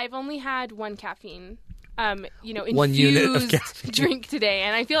 Well, I've only had one caffeine, infused 1 unit of caffeine. drink today,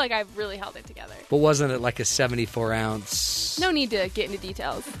 and I feel like I've really held it together. But wasn't it like a 74-ounce? No need to get into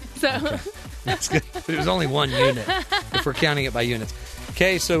details. So, That's good. It was only 1 unit, if we're counting it by units.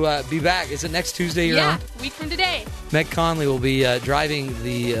 Okay, so be back. Is it next Tuesday you're yeah, on? week from today. Meg Conley will be driving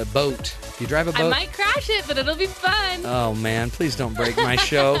the boat. Do you drive a boat? I might crash it, but it'll be fun. Oh, man. Please don't break my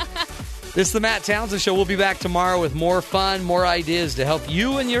show. This is the Matt Townsend Show. We'll be back tomorrow with more fun, more ideas to help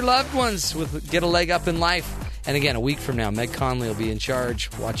you and your loved ones get a leg up in life. And again, a week from now, Meg Conley will be in charge.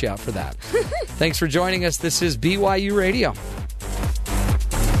 Watch out for that. Thanks for joining us. This is BYU Radio.